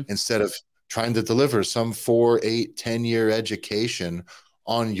 instead of trying to deliver some 4, 8, 10-year education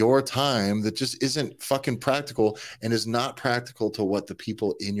on your time that just isn't fucking practical and is not practical to what the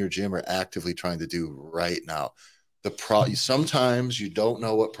people in your gym are actively trying to do right now. Sometimes you don't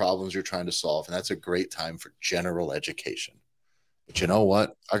know what problems you're trying to solve, and that's a great time for general education. But you know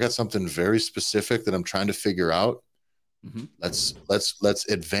what? I got something very specific that I'm trying to figure out. Let's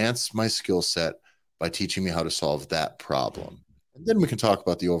advance my skill set by teaching me how to solve that problem. And then we can talk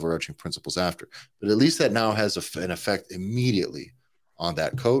about the overarching principles after. But at least that now has an effect immediately on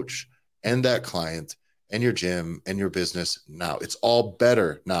that coach and that client and your gym and your business. Now it's all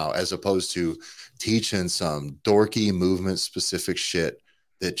better now, as opposed to teaching some dorky movement specific shit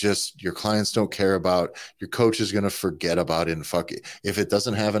that just your clients don't care about. Your coach is going to forget about it, and fuck it. If it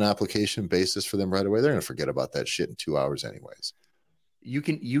doesn't have an application basis for them right away, they're going to forget about that shit in 2 hours anyways. You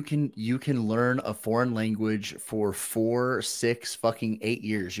can learn a foreign language for 4, 6, fucking 8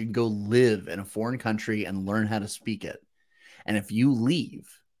 years. You can go live in a foreign country and learn how to speak it. And if you leave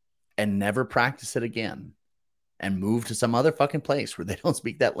and never practice it again and move to some other fucking place where they don't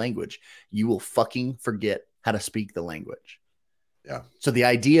speak that language, you will fucking forget how to speak the language. Yeah. So the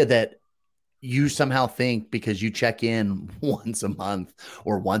idea that you somehow think because you check in once a month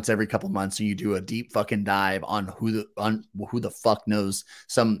or once every couple of months and you do a deep fucking dive on who the fuck knows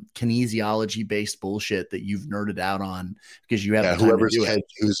some kinesiology based bullshit that you've nerded out on because you have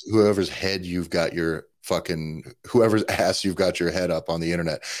whoever's head you've got your fucking, whoever's ass you've got your head up on the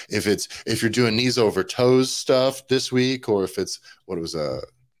internet. If you're doing knees over toes stuff this week, or if it's what it was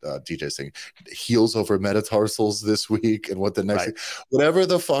DJ's thing, heels over metatarsals this week, and what the next thing, whatever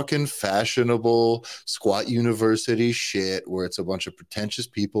the fucking fashionable squat university shit where it's a bunch of pretentious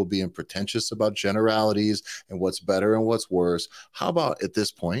people being pretentious about generalities and what's better and what's worse. How about at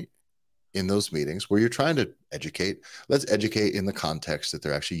this point in those meetings where you're trying to educate, let's educate in the context that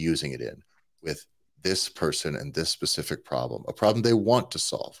they're actually using it in, with this person and this specific problem, a problem they want to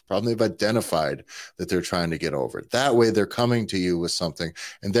solve, a problem they've identified that they're trying to get over. That way they're coming to you with something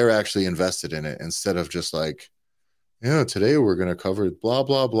and they're actually invested in it, instead of just like, yeah, today we're going to cover blah,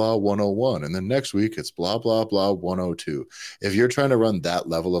 blah, blah 101. And then next week it's blah, blah, blah 102. If you're trying to run that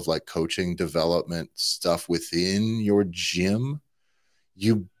level of like coaching development stuff within your gym,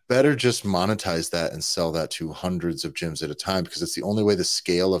 you better just monetize that and sell that to hundreds of gyms at a time, because it's the only way the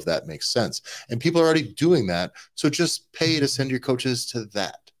scale of that makes sense. And people are already doing that. So just pay to send your coaches to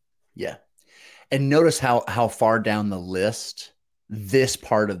that. Yeah. And notice how far down the list this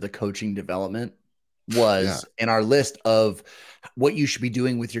part of the coaching development was in our list of what you should be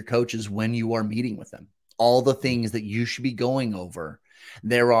doing with your coaches when you are meeting with them. all the things that you should be going over,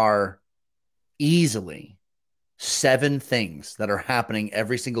 there are easily 7 things that are happening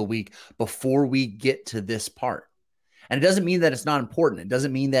every single week before we get to this part. And it doesn't mean that it's not important. It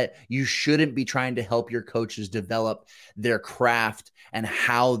doesn't mean that you shouldn't be trying to help your coaches develop their craft and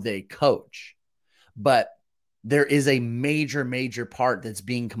how they coach. But there is a major, major part that's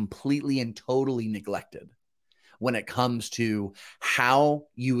being completely and totally neglected when it comes to how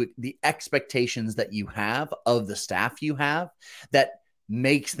the expectations that you have of the staff you have that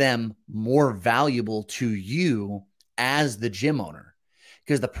makes them more valuable to you as the gym owner.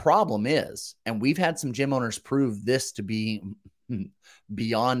 Because the problem is, and we've had some gym owners prove this to be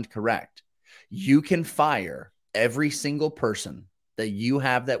beyond correct, you can fire every single person that you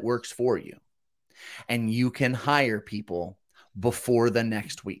have that works for you, and you can hire people before the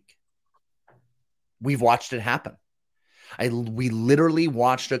next week. We've watched it happen. We literally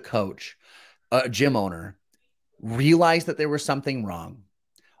watched a coach, a gym owner, realize that there was something wrong,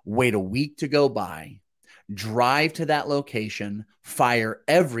 wait a week to go by, drive to that location, fire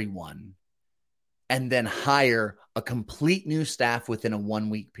everyone, and then hire a complete new staff within a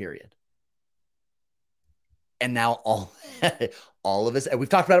 1-week period. And now all of this, and we've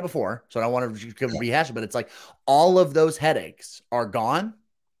talked about it before, so I don't want to rehash it, but it's like all of those headaches are gone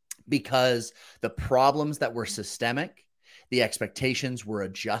because the problems that were systemic, the expectations were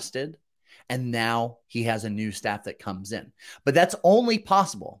adjusted, and now he has a new staff that comes in. But that's only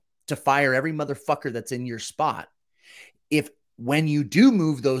possible to fire every motherfucker that's in your spot if when you do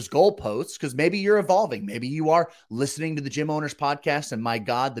move those goalposts, because maybe you're evolving, maybe you are listening to the Gym Owners podcast, and my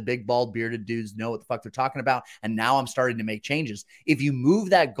God, the big bald bearded dudes know what the fuck they're talking about, and now I'm starting to make changes. If you move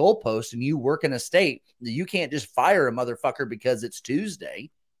that goalpost and you work in a state that you can't just fire a motherfucker because it's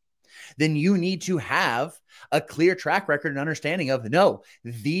Tuesday, then you need to have a clear track record and understanding of, no,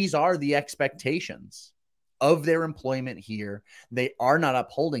 these are the expectations of their employment here. They are not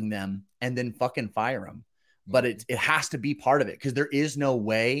upholding them, and then fucking fire them. But it has to be part of it, because there is no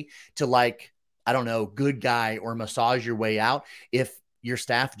way to, like, I don't know, good guy or massage your way out if your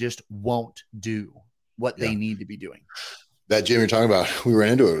staff just won't do what they need to be doing. That gym you're talking about, we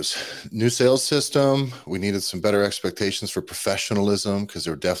ran into it. It was new sales system. We needed some better expectations for professionalism because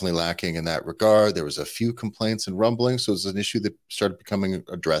they were definitely lacking in that regard. There was a few complaints and rumblings, so it was an issue that started becoming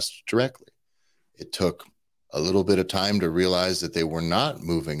addressed directly. It took a little bit of time to realize that they were not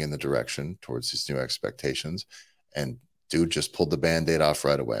moving in the direction towards these new expectations. And dude just pulled the Band-Aid off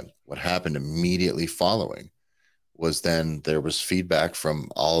right away. What happened immediately following was then there was feedback from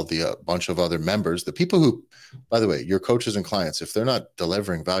all of the bunch of other members, the people who, by the way, your coaches and clients, if they're not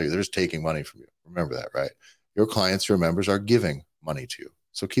delivering value, they're just taking money from you. Remember that, right? Your clients, your members are giving money to you.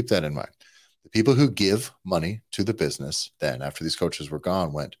 So keep that in mind. The people who give money to the business then, after these coaches were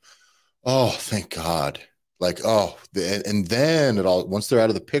gone, went, oh, thank God. Like, oh, and then it all, once they're out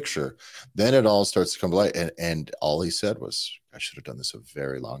of the picture, then it all starts to come to light. And all he said was, I should have done this a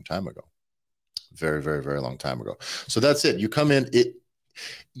very long time ago. Very, very, very long time ago. So that's it. You come in,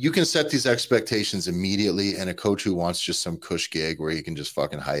 you can set these expectations immediately. And a coach who wants just some cush gig where he can just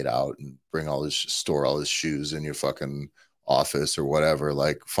fucking hide out and store all his shoes in your fucking office or whatever,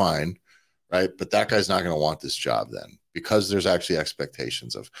 like, fine. Right. But that guy's not going to want this job then, because there's actually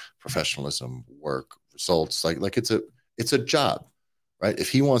expectations of professionalism, work, results. Like it's a job, right? If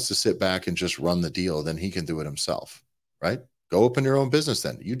he wants to sit back and just run the deal, then he can do it himself, right? Go open your own business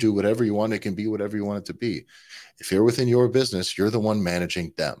then. You do whatever you want. It can be whatever you want it to be. If you're within your business, you're the one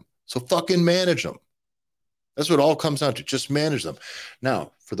managing them. So fucking manage them. That's what it all comes down to. Just manage them.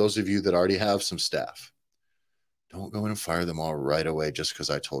 Now, for those of you that already have some staff, don't go in and fire them all right away just because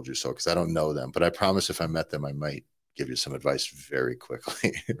I told you so, because I don't know them. But I promise if I met them, I might give you some advice very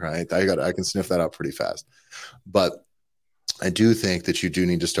quickly, right? I can sniff that out pretty fast. But I do think that you do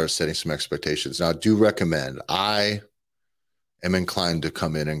need to start setting some expectations. Now, I do recommend, I am inclined to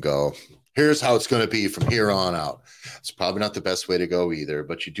come in and go, here's how it's going to be from here on out. It's probably not the best way to go either,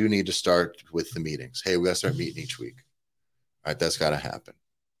 but you do need to start with the meetings. Hey, we got to start meeting each week. All right, that's got to happen,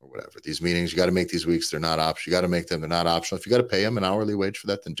 or whatever. These meetings, you got to make these weeks. They're not optional. You got to make them. They're not optional. If you got to pay them an hourly wage for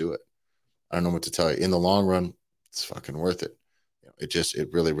that, then do it. I don't know what to tell you. In the long run, it's fucking worth it. It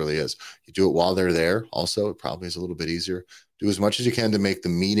really, really is. You do it while they're there. Also, it probably is a little bit easier. Do as much as you can to make the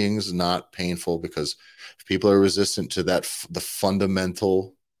meetings not painful, because if people are resistant to that, the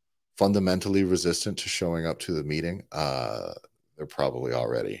fundamentally resistant to showing up to the meeting, they're probably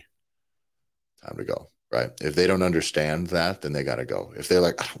already time to go, right? If they don't understand that, then they got to go. If they're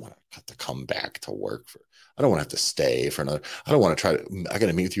like, I don't want to have to come back to work I don't want to have to stay for another, I don't want to I got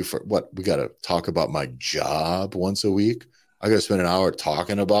to meet with you for what? We got to talk about my job once a week. I got to spend an hour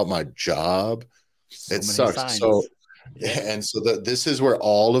talking about my job. So It many sucks. So, signs. Yeah. and so this is where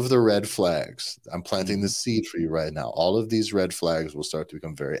all of the red flags, I'm planting the Mhm. seed for you right now. All of these red flags will start to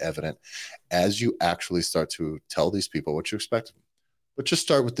become very evident as you actually start to tell these people what you expect. But just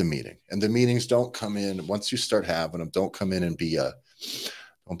start with the meeting. And the meetings don't come in once you start having them, don't come in and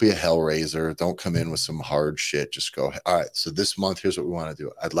don't be a hellraiser. Don't come in with some hard shit. Just go, all right, so this month, here's what we want to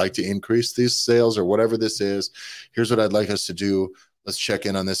do. I'd like to increase these sales or whatever this is. Here's what I'd like us to do. Let's check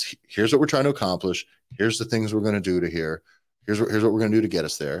in on this. Here's what we're trying to accomplish. Here's the things we're going to do to here. Here's what we're going to do to get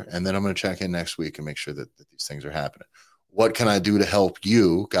us there. And then I'm going to check in next week and make sure that these things are happening. What can I do to help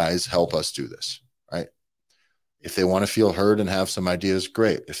you guys help us do this? Right. If they want to feel heard and have some ideas,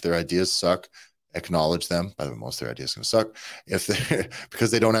 great. If their ideas suck, acknowledge them. By the way, most of their ideas are going to suck if they because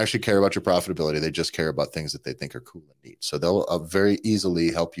they don't actually care about your profitability. They just care about things that they think are cool and neat. So they'll very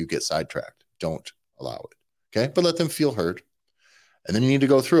easily help you get sidetracked. Don't allow it. Okay. But let them feel heard. And then you need to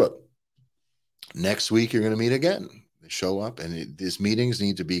go through it. Next week, you're going to meet again. They show up, and these meetings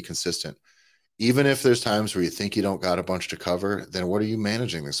need to be consistent. Even if there's times where you think you don't got a bunch to cover, then what are you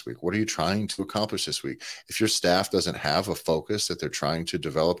managing this week? What are you trying to accomplish this week? If your staff doesn't have a focus that they're trying to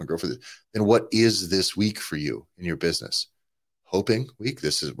develop and grow for, then what is this week for you in your business? Hoping week.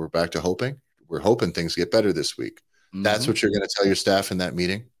 We're back to hoping. We're hoping things get better this week. That's what you're going to tell your staff in that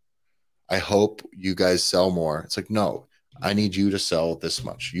meeting. I hope you guys sell more. It's like, no, I need you to sell this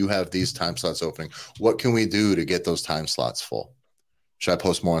much. You have these time slots opening. What can we do to get those time slots full? Should I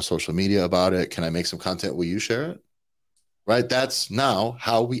post more on social media about it? Can I make some content? Will you share it? Right? That's now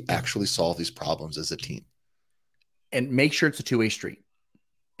how we actually solve these problems as a team. And make sure it's a two-way street.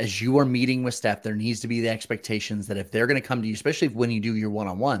 As you are meeting with staff, there needs to be the expectations that if they're going to come to you, especially when you do your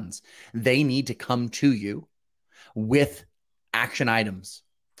one-on-ones, they need to come to you with action items,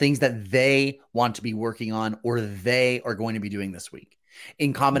 things that they want to be working on or they are going to be doing this week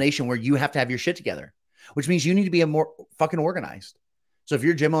in combination where you have to have your shit together, which means you need to be a more fucking organized. So if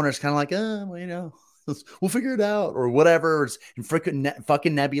your gym owner is kind of like, well, we'll figure it out or whatever, it's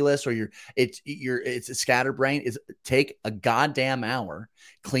fucking nebulous or it's a scatterbrain, is take a goddamn hour,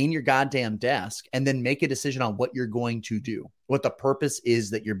 clean your goddamn desk, and then make a decision on what you're going to do, what the purpose is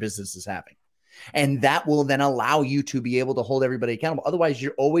that your business is having. And that will then allow you to be able to hold everybody accountable. Otherwise,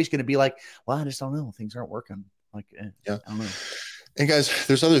 you're always going to be like, well, I just don't know. Things aren't working. Like, yeah. I don't know. And guys,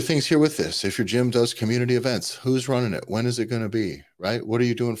 there's other things here with this. If your gym does community events, who's running it? When is it going to be? Right? What are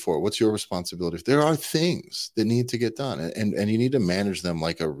you doing for it? What's your responsibility? There are things that need to get done, and you need to manage them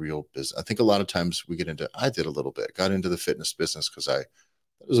like a real business. I think a lot of times I did a little bit, got into the fitness business because I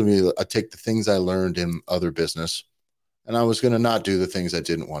take the things I learned in other business, and I was going to not do the things I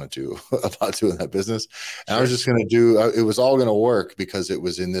didn't want to do about doing that business. And I was just going to do, it was all going to work because it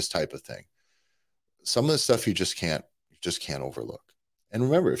was in this type of thing. Some of the stuff you just can't overlook. And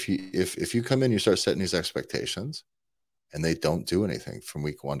remember, if you come in, you start setting these expectations and they don't do anything from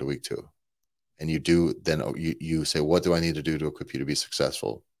week 1 to week 2, and you do, then you say, what do I need to do to equip you to be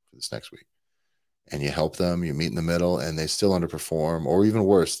successful for this next week? And you help them, you meet in the middle, and they still underperform, or even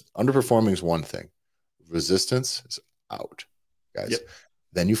worse, underperforming is one thing. Resistance is out, guys. Yep.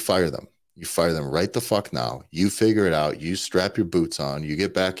 Then you fire them. You fire them right the fuck now. You figure it out. You strap your boots on. You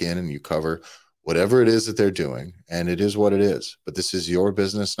get back in and you cover whatever it is that they're doing. And it is what it is. But this is your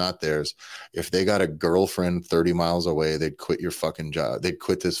business, not theirs. If they got a girlfriend 30 miles away, they'd quit your fucking job. They'd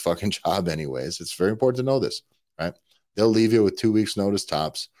quit this fucking job anyways. It's very important to know this, right? They'll leave you with 2 weeks notice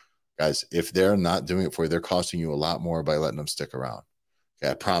tops. Guys, if they're not doing it for you, they're costing you a lot more by letting them stick around. Okay,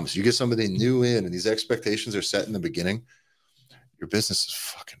 I promise. You get somebody new in and these expectations are set in the beginning, your business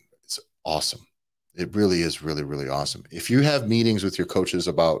is it's awesome. It really is really, really awesome. If you have meetings with your coaches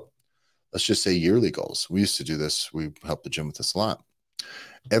about, let's just say, yearly goals. We used to do this. We helped the gym with this a lot.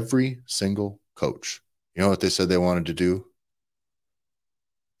 Every single coach, you know what they said they wanted to do?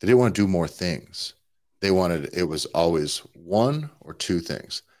 They didn't want to do more things. It was always 1 or 2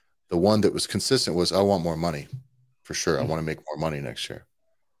 things. The one that was consistent was, I want more money for sure. I want to make more money next year.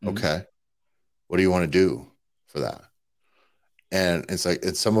 Okay. What do you want to do for that? And it's like,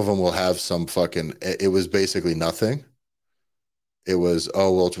 some of them will have some it was basically nothing. It was,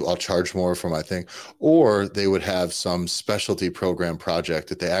 oh, well, I'll charge more for my thing. Or they would have some specialty program project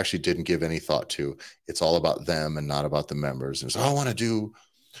that they actually didn't give any thought to. It's all about them and not about the members. And it's, I want to do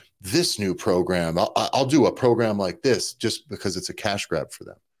this new program. I'll do a program like this just because it's a cash grab for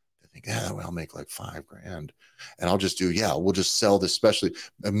them. They think, well, I'll make like $5,000 and I'll just do, we'll just sell this specially.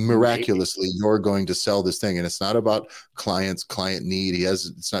 Miraculously, you're going to sell this thing. And it's not about client need.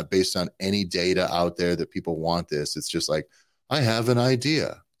 It's not based on any data out there that people want this. It's just like, I have an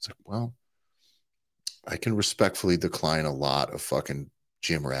idea. It's like, well, I can respectfully decline a lot of fucking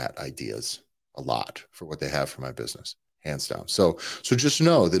gym rat ideas. a lot for what they have for my business, hands down. So just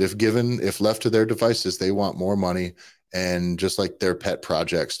know that if left to their devices, they want more money and just like their pet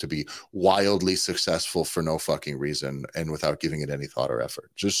projects to be wildly successful for no fucking reason and without giving it any thought or effort.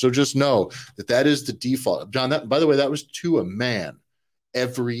 Just know that is the default. John, that, by the way, that was to a man.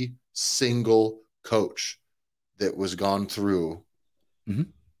 Every single coach that was gone through and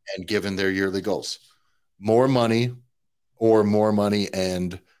given their yearly goals, more money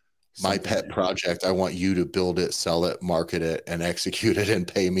and my pet project, I want you to build it, sell it, market it, and execute it and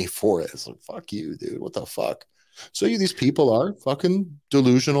pay me for it. It's like, fuck you, dude. What the fuck? So these people are fucking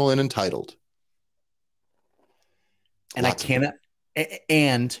delusional and entitled. And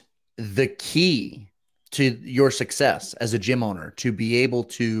and the key to your success as a gym owner, to be able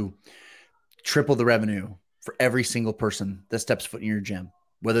to triple the revenue for every single person that steps foot in your gym,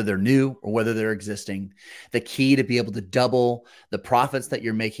 whether they're new or whether they're existing, the key to be able to double the profits that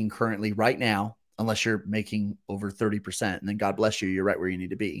you're making currently right now, unless you're making over 30%, and then God bless you, you're right where you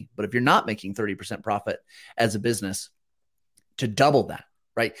need to be. But if you're not making 30% profit as a business, to double that,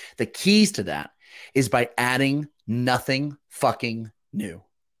 right? The keys to that is by adding nothing fucking new.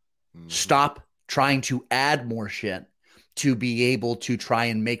 Stop trying to add more shit to be able to try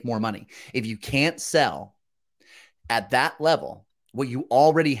and make more money. If you can't sell at that level what you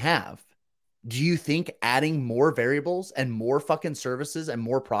already have, do you think adding more variables and more fucking services and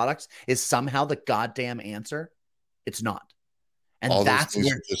more products is somehow the goddamn answer? It's not. And all that's those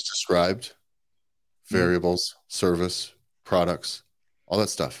things you just described, variables, service, products, all that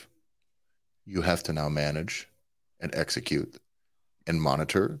stuff, you have to now manage and execute and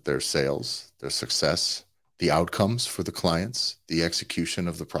monitor their sales, their success, the outcomes for the clients, the execution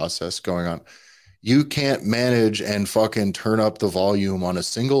of the process going on. You can't manage and fucking turn up the volume on a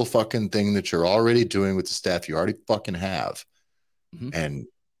single fucking thing that you're already doing with the staff you already fucking have. And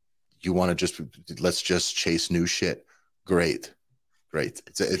you want to let's just chase new shit. Great.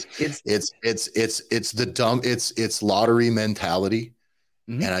 It's the dumb, it's lottery mentality.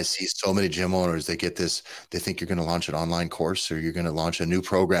 And I see so many gym owners, they get this, they think you're going to launch an online course or you're going to launch a new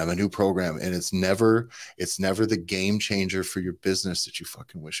program. And it's never the game changer for your business that you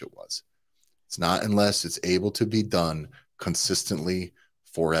fucking wish it was. It's not, unless it's able to be done consistently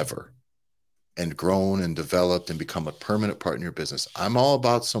forever and grown and developed and become a permanent part in your business. I'm all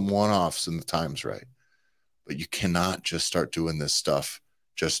about some one-offs in the times, right? But you cannot just start doing this stuff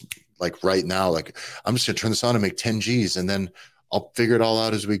just like right now. Like, I'm just going to turn this on and make 10 G's and then I'll figure it all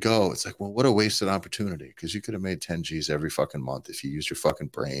out as we go. It's like, well, what a wasted opportunity, because you could have made 10 G's every fucking month if you used your fucking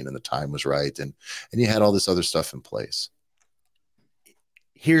brain and the time was right and you had all this other stuff in place.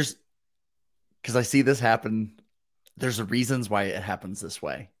 Because I see this happen. There's reasons why it happens this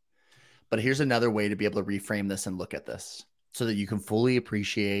way. But here's another way to be able to reframe this and look at this so that you can fully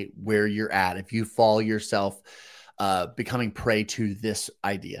appreciate where you're at. If you fall yourself becoming prey to this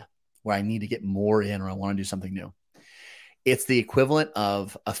idea where I need to get more in or I want to do something new. It's the equivalent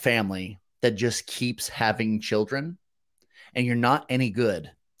of a family that just keeps having children and you're not any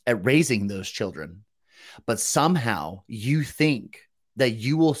good at raising those children, but somehow you think that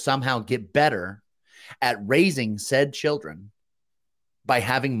you will somehow get better at raising said children by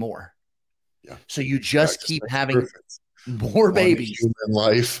having more. Yeah. So you just keep having more babies. Human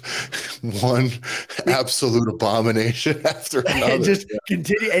life, one absolute abomination after another. And just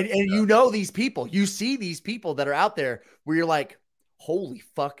continue. And you know these people. You see these people that are out there where you're like, holy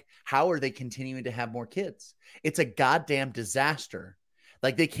fuck, how are they continuing to have more kids? It's a goddamn disaster.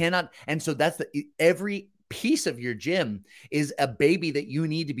 Like they cannot. And so that's every piece of your gym is a baby that you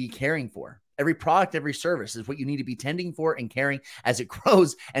need to be caring for. Every product, every service is what you need to be tending for and caring as it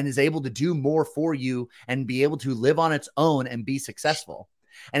grows and is able to do more for you and be able to live on its own and be successful.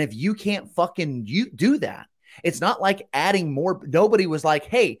 And if you can't fucking do that, it's not like adding more. Nobody was like,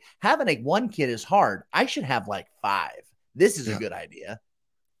 hey, having one kid is hard. I should have like 5. This is a good idea.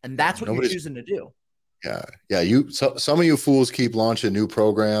 And that's what you're choosing to do. Yeah. Some of you fools keep launching new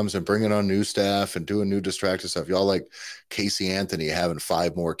programs and bringing on new staff and doing new distracted stuff. Y'all like Casey Anthony having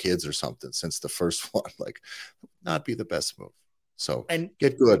 5 more kids or something since the first one. Like, not be the best move. So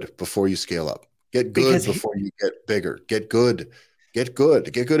get good before you scale up. Get good before you get bigger. Get good. Get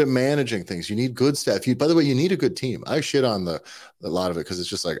good at managing things. You need good staff. By the way, you need a good team. I shit on a lot of it because it's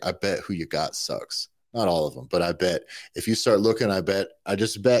just like, I bet who you got sucks. Not all of them, but I bet if you start looking, I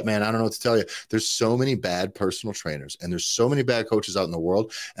just bet, man, I don't know what to tell you. There's so many bad personal trainers and there's so many bad coaches out in the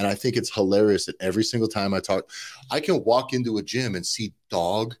world. And I think it's hilarious that every single time I talk, I can walk into a gym and see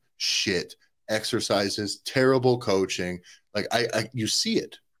dog shit exercises, terrible coaching. Like you see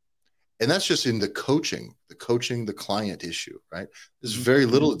it. And that's just in the coaching, the client issue, right? There's very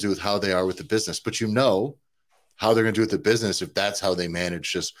little to do with how they are with the business, but you know how they're going to do with the business if that's how they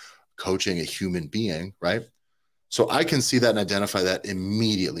manage just coaching a human being, right? So I can see that and identify that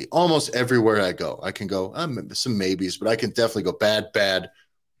immediately. Almost everywhere I go, I can go some maybes, but I can definitely go bad,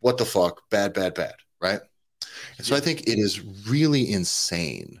 what the fuck, bad, right? And so I think it is really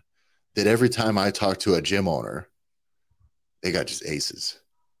insane that every time I talk to a gym owner, they got just aces.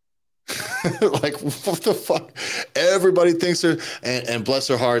 Like, what the fuck? Everybody thinks they're, and bless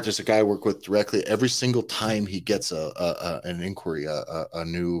their heart, there's a guy I work with directly. Every single time he gets an inquiry, a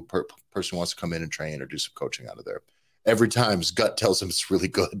new person wants to come in and train or do some coaching out of there. Every time his gut tells him it's really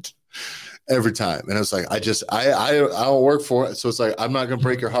good. Every time. And it's like, I don't work for it. So it's like, I'm not going to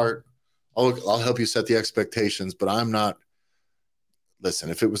break your heart. I'll help you set the expectations, but I'm not. Listen,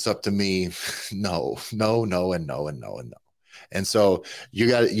 if it was up to me, no. And so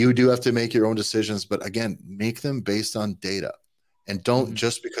you do have to make your own decisions, but again, make them based on data. And don't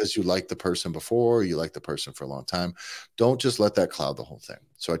just because you like the person before, or you like the person for a long time, don't just let that cloud the whole thing.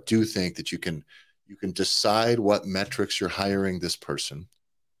 So I do think that you can decide what metrics you're hiring this person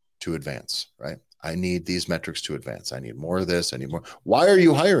to advance, right? I need these metrics to advance. I need more of this. I need more. Why are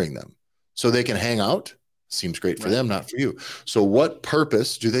you hiring them? So they can hang out? Seems great for them, not for you. So what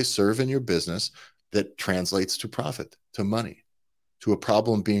purpose do they serve in your business that translates to profit, to money, to a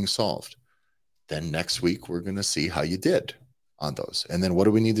problem being solved? Then next week, we're going to see how you did on those. And then what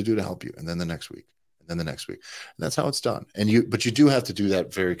do we need to do to help you? And then the next week, and then the next week. And that's how it's done. But you do have to do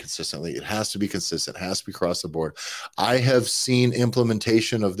that very consistently. It has to be consistent. It has to be across the board. I have seen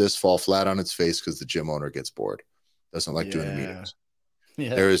implementation of this fall flat on its face because the gym owner gets bored, doesn't like doing the meetings.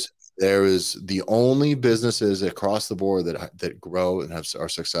 Yeah. There is the only businesses across the board that grow and are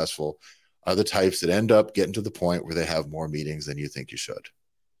successful are the types that end up getting to the point where they have more meetings than you think you should.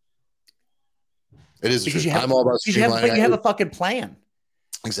 It is because I'm all about streamlining. You have a fucking plan.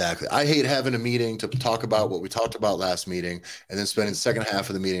 Exactly. I hate having a meeting to talk about what we talked about last meeting and then spending the second half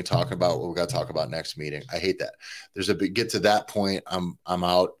of the meeting talking about what we got to talk about next meeting. I hate that. Get to that point, I'm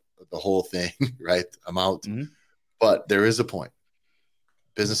out the whole thing, right? I'm out. But there is a point.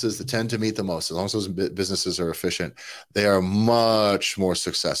 Businesses that tend to meet the most, as long as those businesses are efficient, they are much more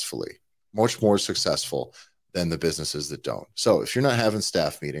successful than the businesses that don't. So if you're not having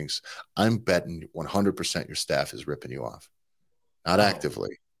staff meetings, I'm betting 100% your staff is ripping you off. Not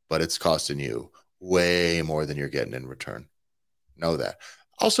actively, but it's costing you way more than you're getting in return. Know that.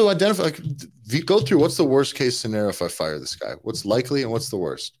 Also identify, go through what's the worst case scenario if I fire this guy? What's likely and what's the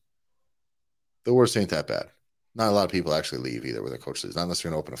worst? The worst ain't that bad. Not a lot of people actually leave either with a coach leaves, not unless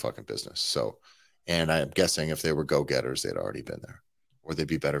you're going to open a fucking business. So, and I'm guessing if they were go-getters, they'd already been there or they'd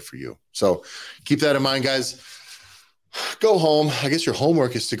be better for you. So keep that in mind, guys. Go home. I guess your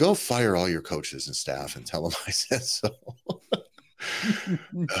homework is to go fire all your coaches and staff and tell them I said so.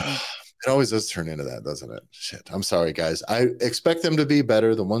 It always does turn into that, doesn't it? Shit. I'm sorry, guys. I expect them to be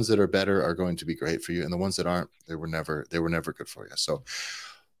better. The ones that are better are going to be great for you. And the ones that aren't, they were never good for you. So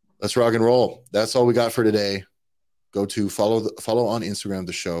let's rock and roll. That's all we got for today. Go to follow on Instagram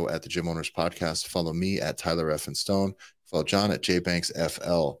the show at the Gym Owners Podcast. Follow me at Tyler F. and Stone. Follow John at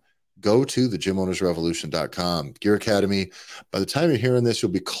JBanksFL. Go to thegymownersrevolution.com. Gear Academy. By the time you're hearing this,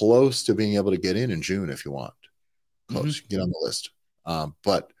 you'll be close to being able to get in June if you want. Close. Get on the list.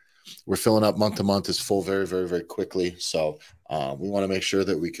 But we're filling up month to month is full very, very, very quickly. So we want to make sure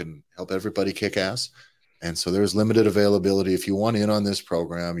that we can help everybody kick ass. And so there's limited availability. If you want in on this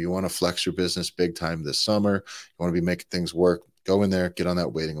program, you want to flex your business big time this summer, you want to be making things work, go in there, get on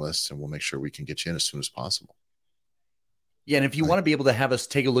that waiting list, and we'll make sure we can get you in as soon as possible. Yeah, and if you want to be able to have us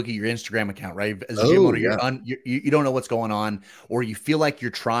take a look at your Instagram account, right? As a gym owner, you don't know what's going on, or you feel like you're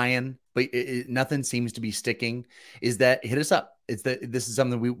trying, but nothing seems to be sticking, is that hit us up. It's that this is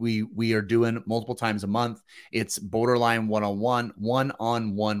something we are doing multiple times a month. It's borderline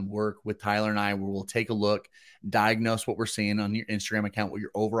one-on-one work with Tyler and I, where we'll take a look, diagnose what we're seeing on your Instagram account, what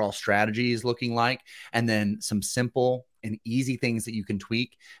your overall strategy is looking like, and then some simple and easy things that you can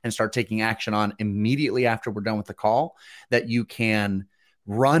tweak and start taking action on immediately after we're done with the call that you can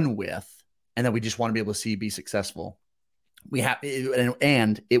run with, and that we just want to be able to see you be successful.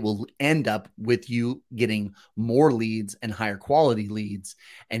 And it will end up with you getting more leads and higher quality leads,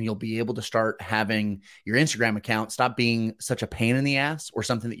 and you'll be able to start having your Instagram account stop being such a pain in the ass or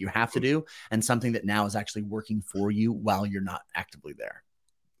something that you have to do, and something that now is actually working for you while you're not actively there.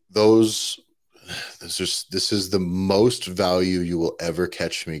 This is the most value you will ever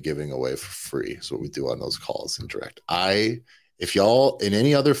catch me giving away for free. Is what we do on those calls in direct. If y'all in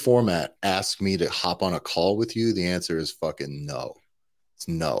any other format ask me to hop on a call with you, the answer is fucking no.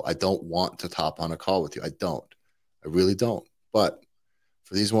 No, I don't want to top on a call with you. I really don't. But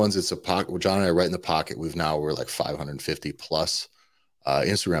for these ones, it's a pocket. Well, John and I right in the pocket. We're like 550 plus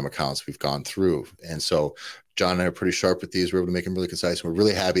Instagram accounts we've gone through. And so John and I are pretty sharp with these. We're able to make them really concise. We're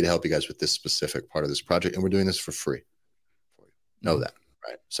really happy to help you guys with this specific part of this project. And we're doing this for free. Know that,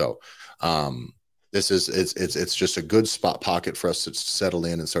 right? So this is it's just a good spot pocket for us to settle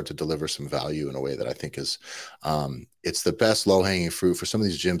in and start to deliver some value in a way that I think is it's the best low-hanging fruit for some of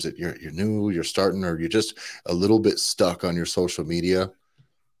these gyms that you're new, you're starting, or you're just a little bit stuck on your social media.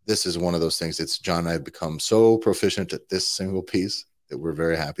 This is one of those things. It's John and I have become so proficient at this single piece that we're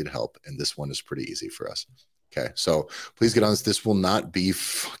very happy to help. And this one is pretty easy for us. Okay. So please get on this. This will not be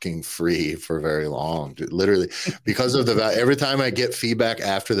fucking free for very long. Literally, because of every time I get feedback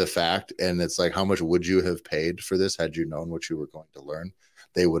after the fact, and it's like, how much would you have paid for this had you known what you were going to learn?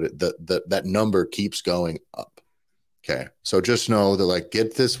 They would, that number keeps going up. Okay. So just know that, like,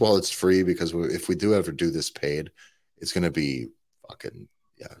 get this while it's free, because if we do ever do this paid, it's going to be fucking,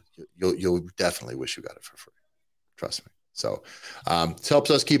 yeah, you'll definitely wish you got it for free. Trust me. So it helps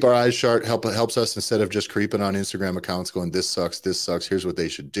us keep our eyes sharp. Helps us, instead of just creeping on Instagram accounts going, this sucks, here's what they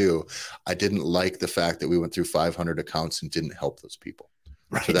should do. I didn't like the fact that we went through 500 accounts and didn't help those people.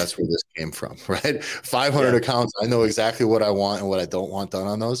 Right. So that's where this came from, right? 500 accounts. I know exactly what I want and what I don't want done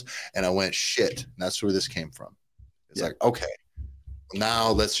on those. And I went, shit. And that's where this came from. It's like, okay, now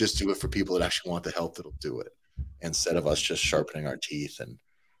let's just do it for people that actually want the help that'll do it, instead of us just sharpening our teeth and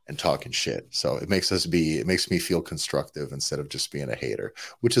talking shit. So it makes me feel constructive instead of just being a hater,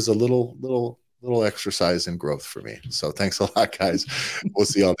 which is a little exercise in growth for me. So thanks a lot, guys. We'll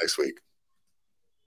see y'all next week.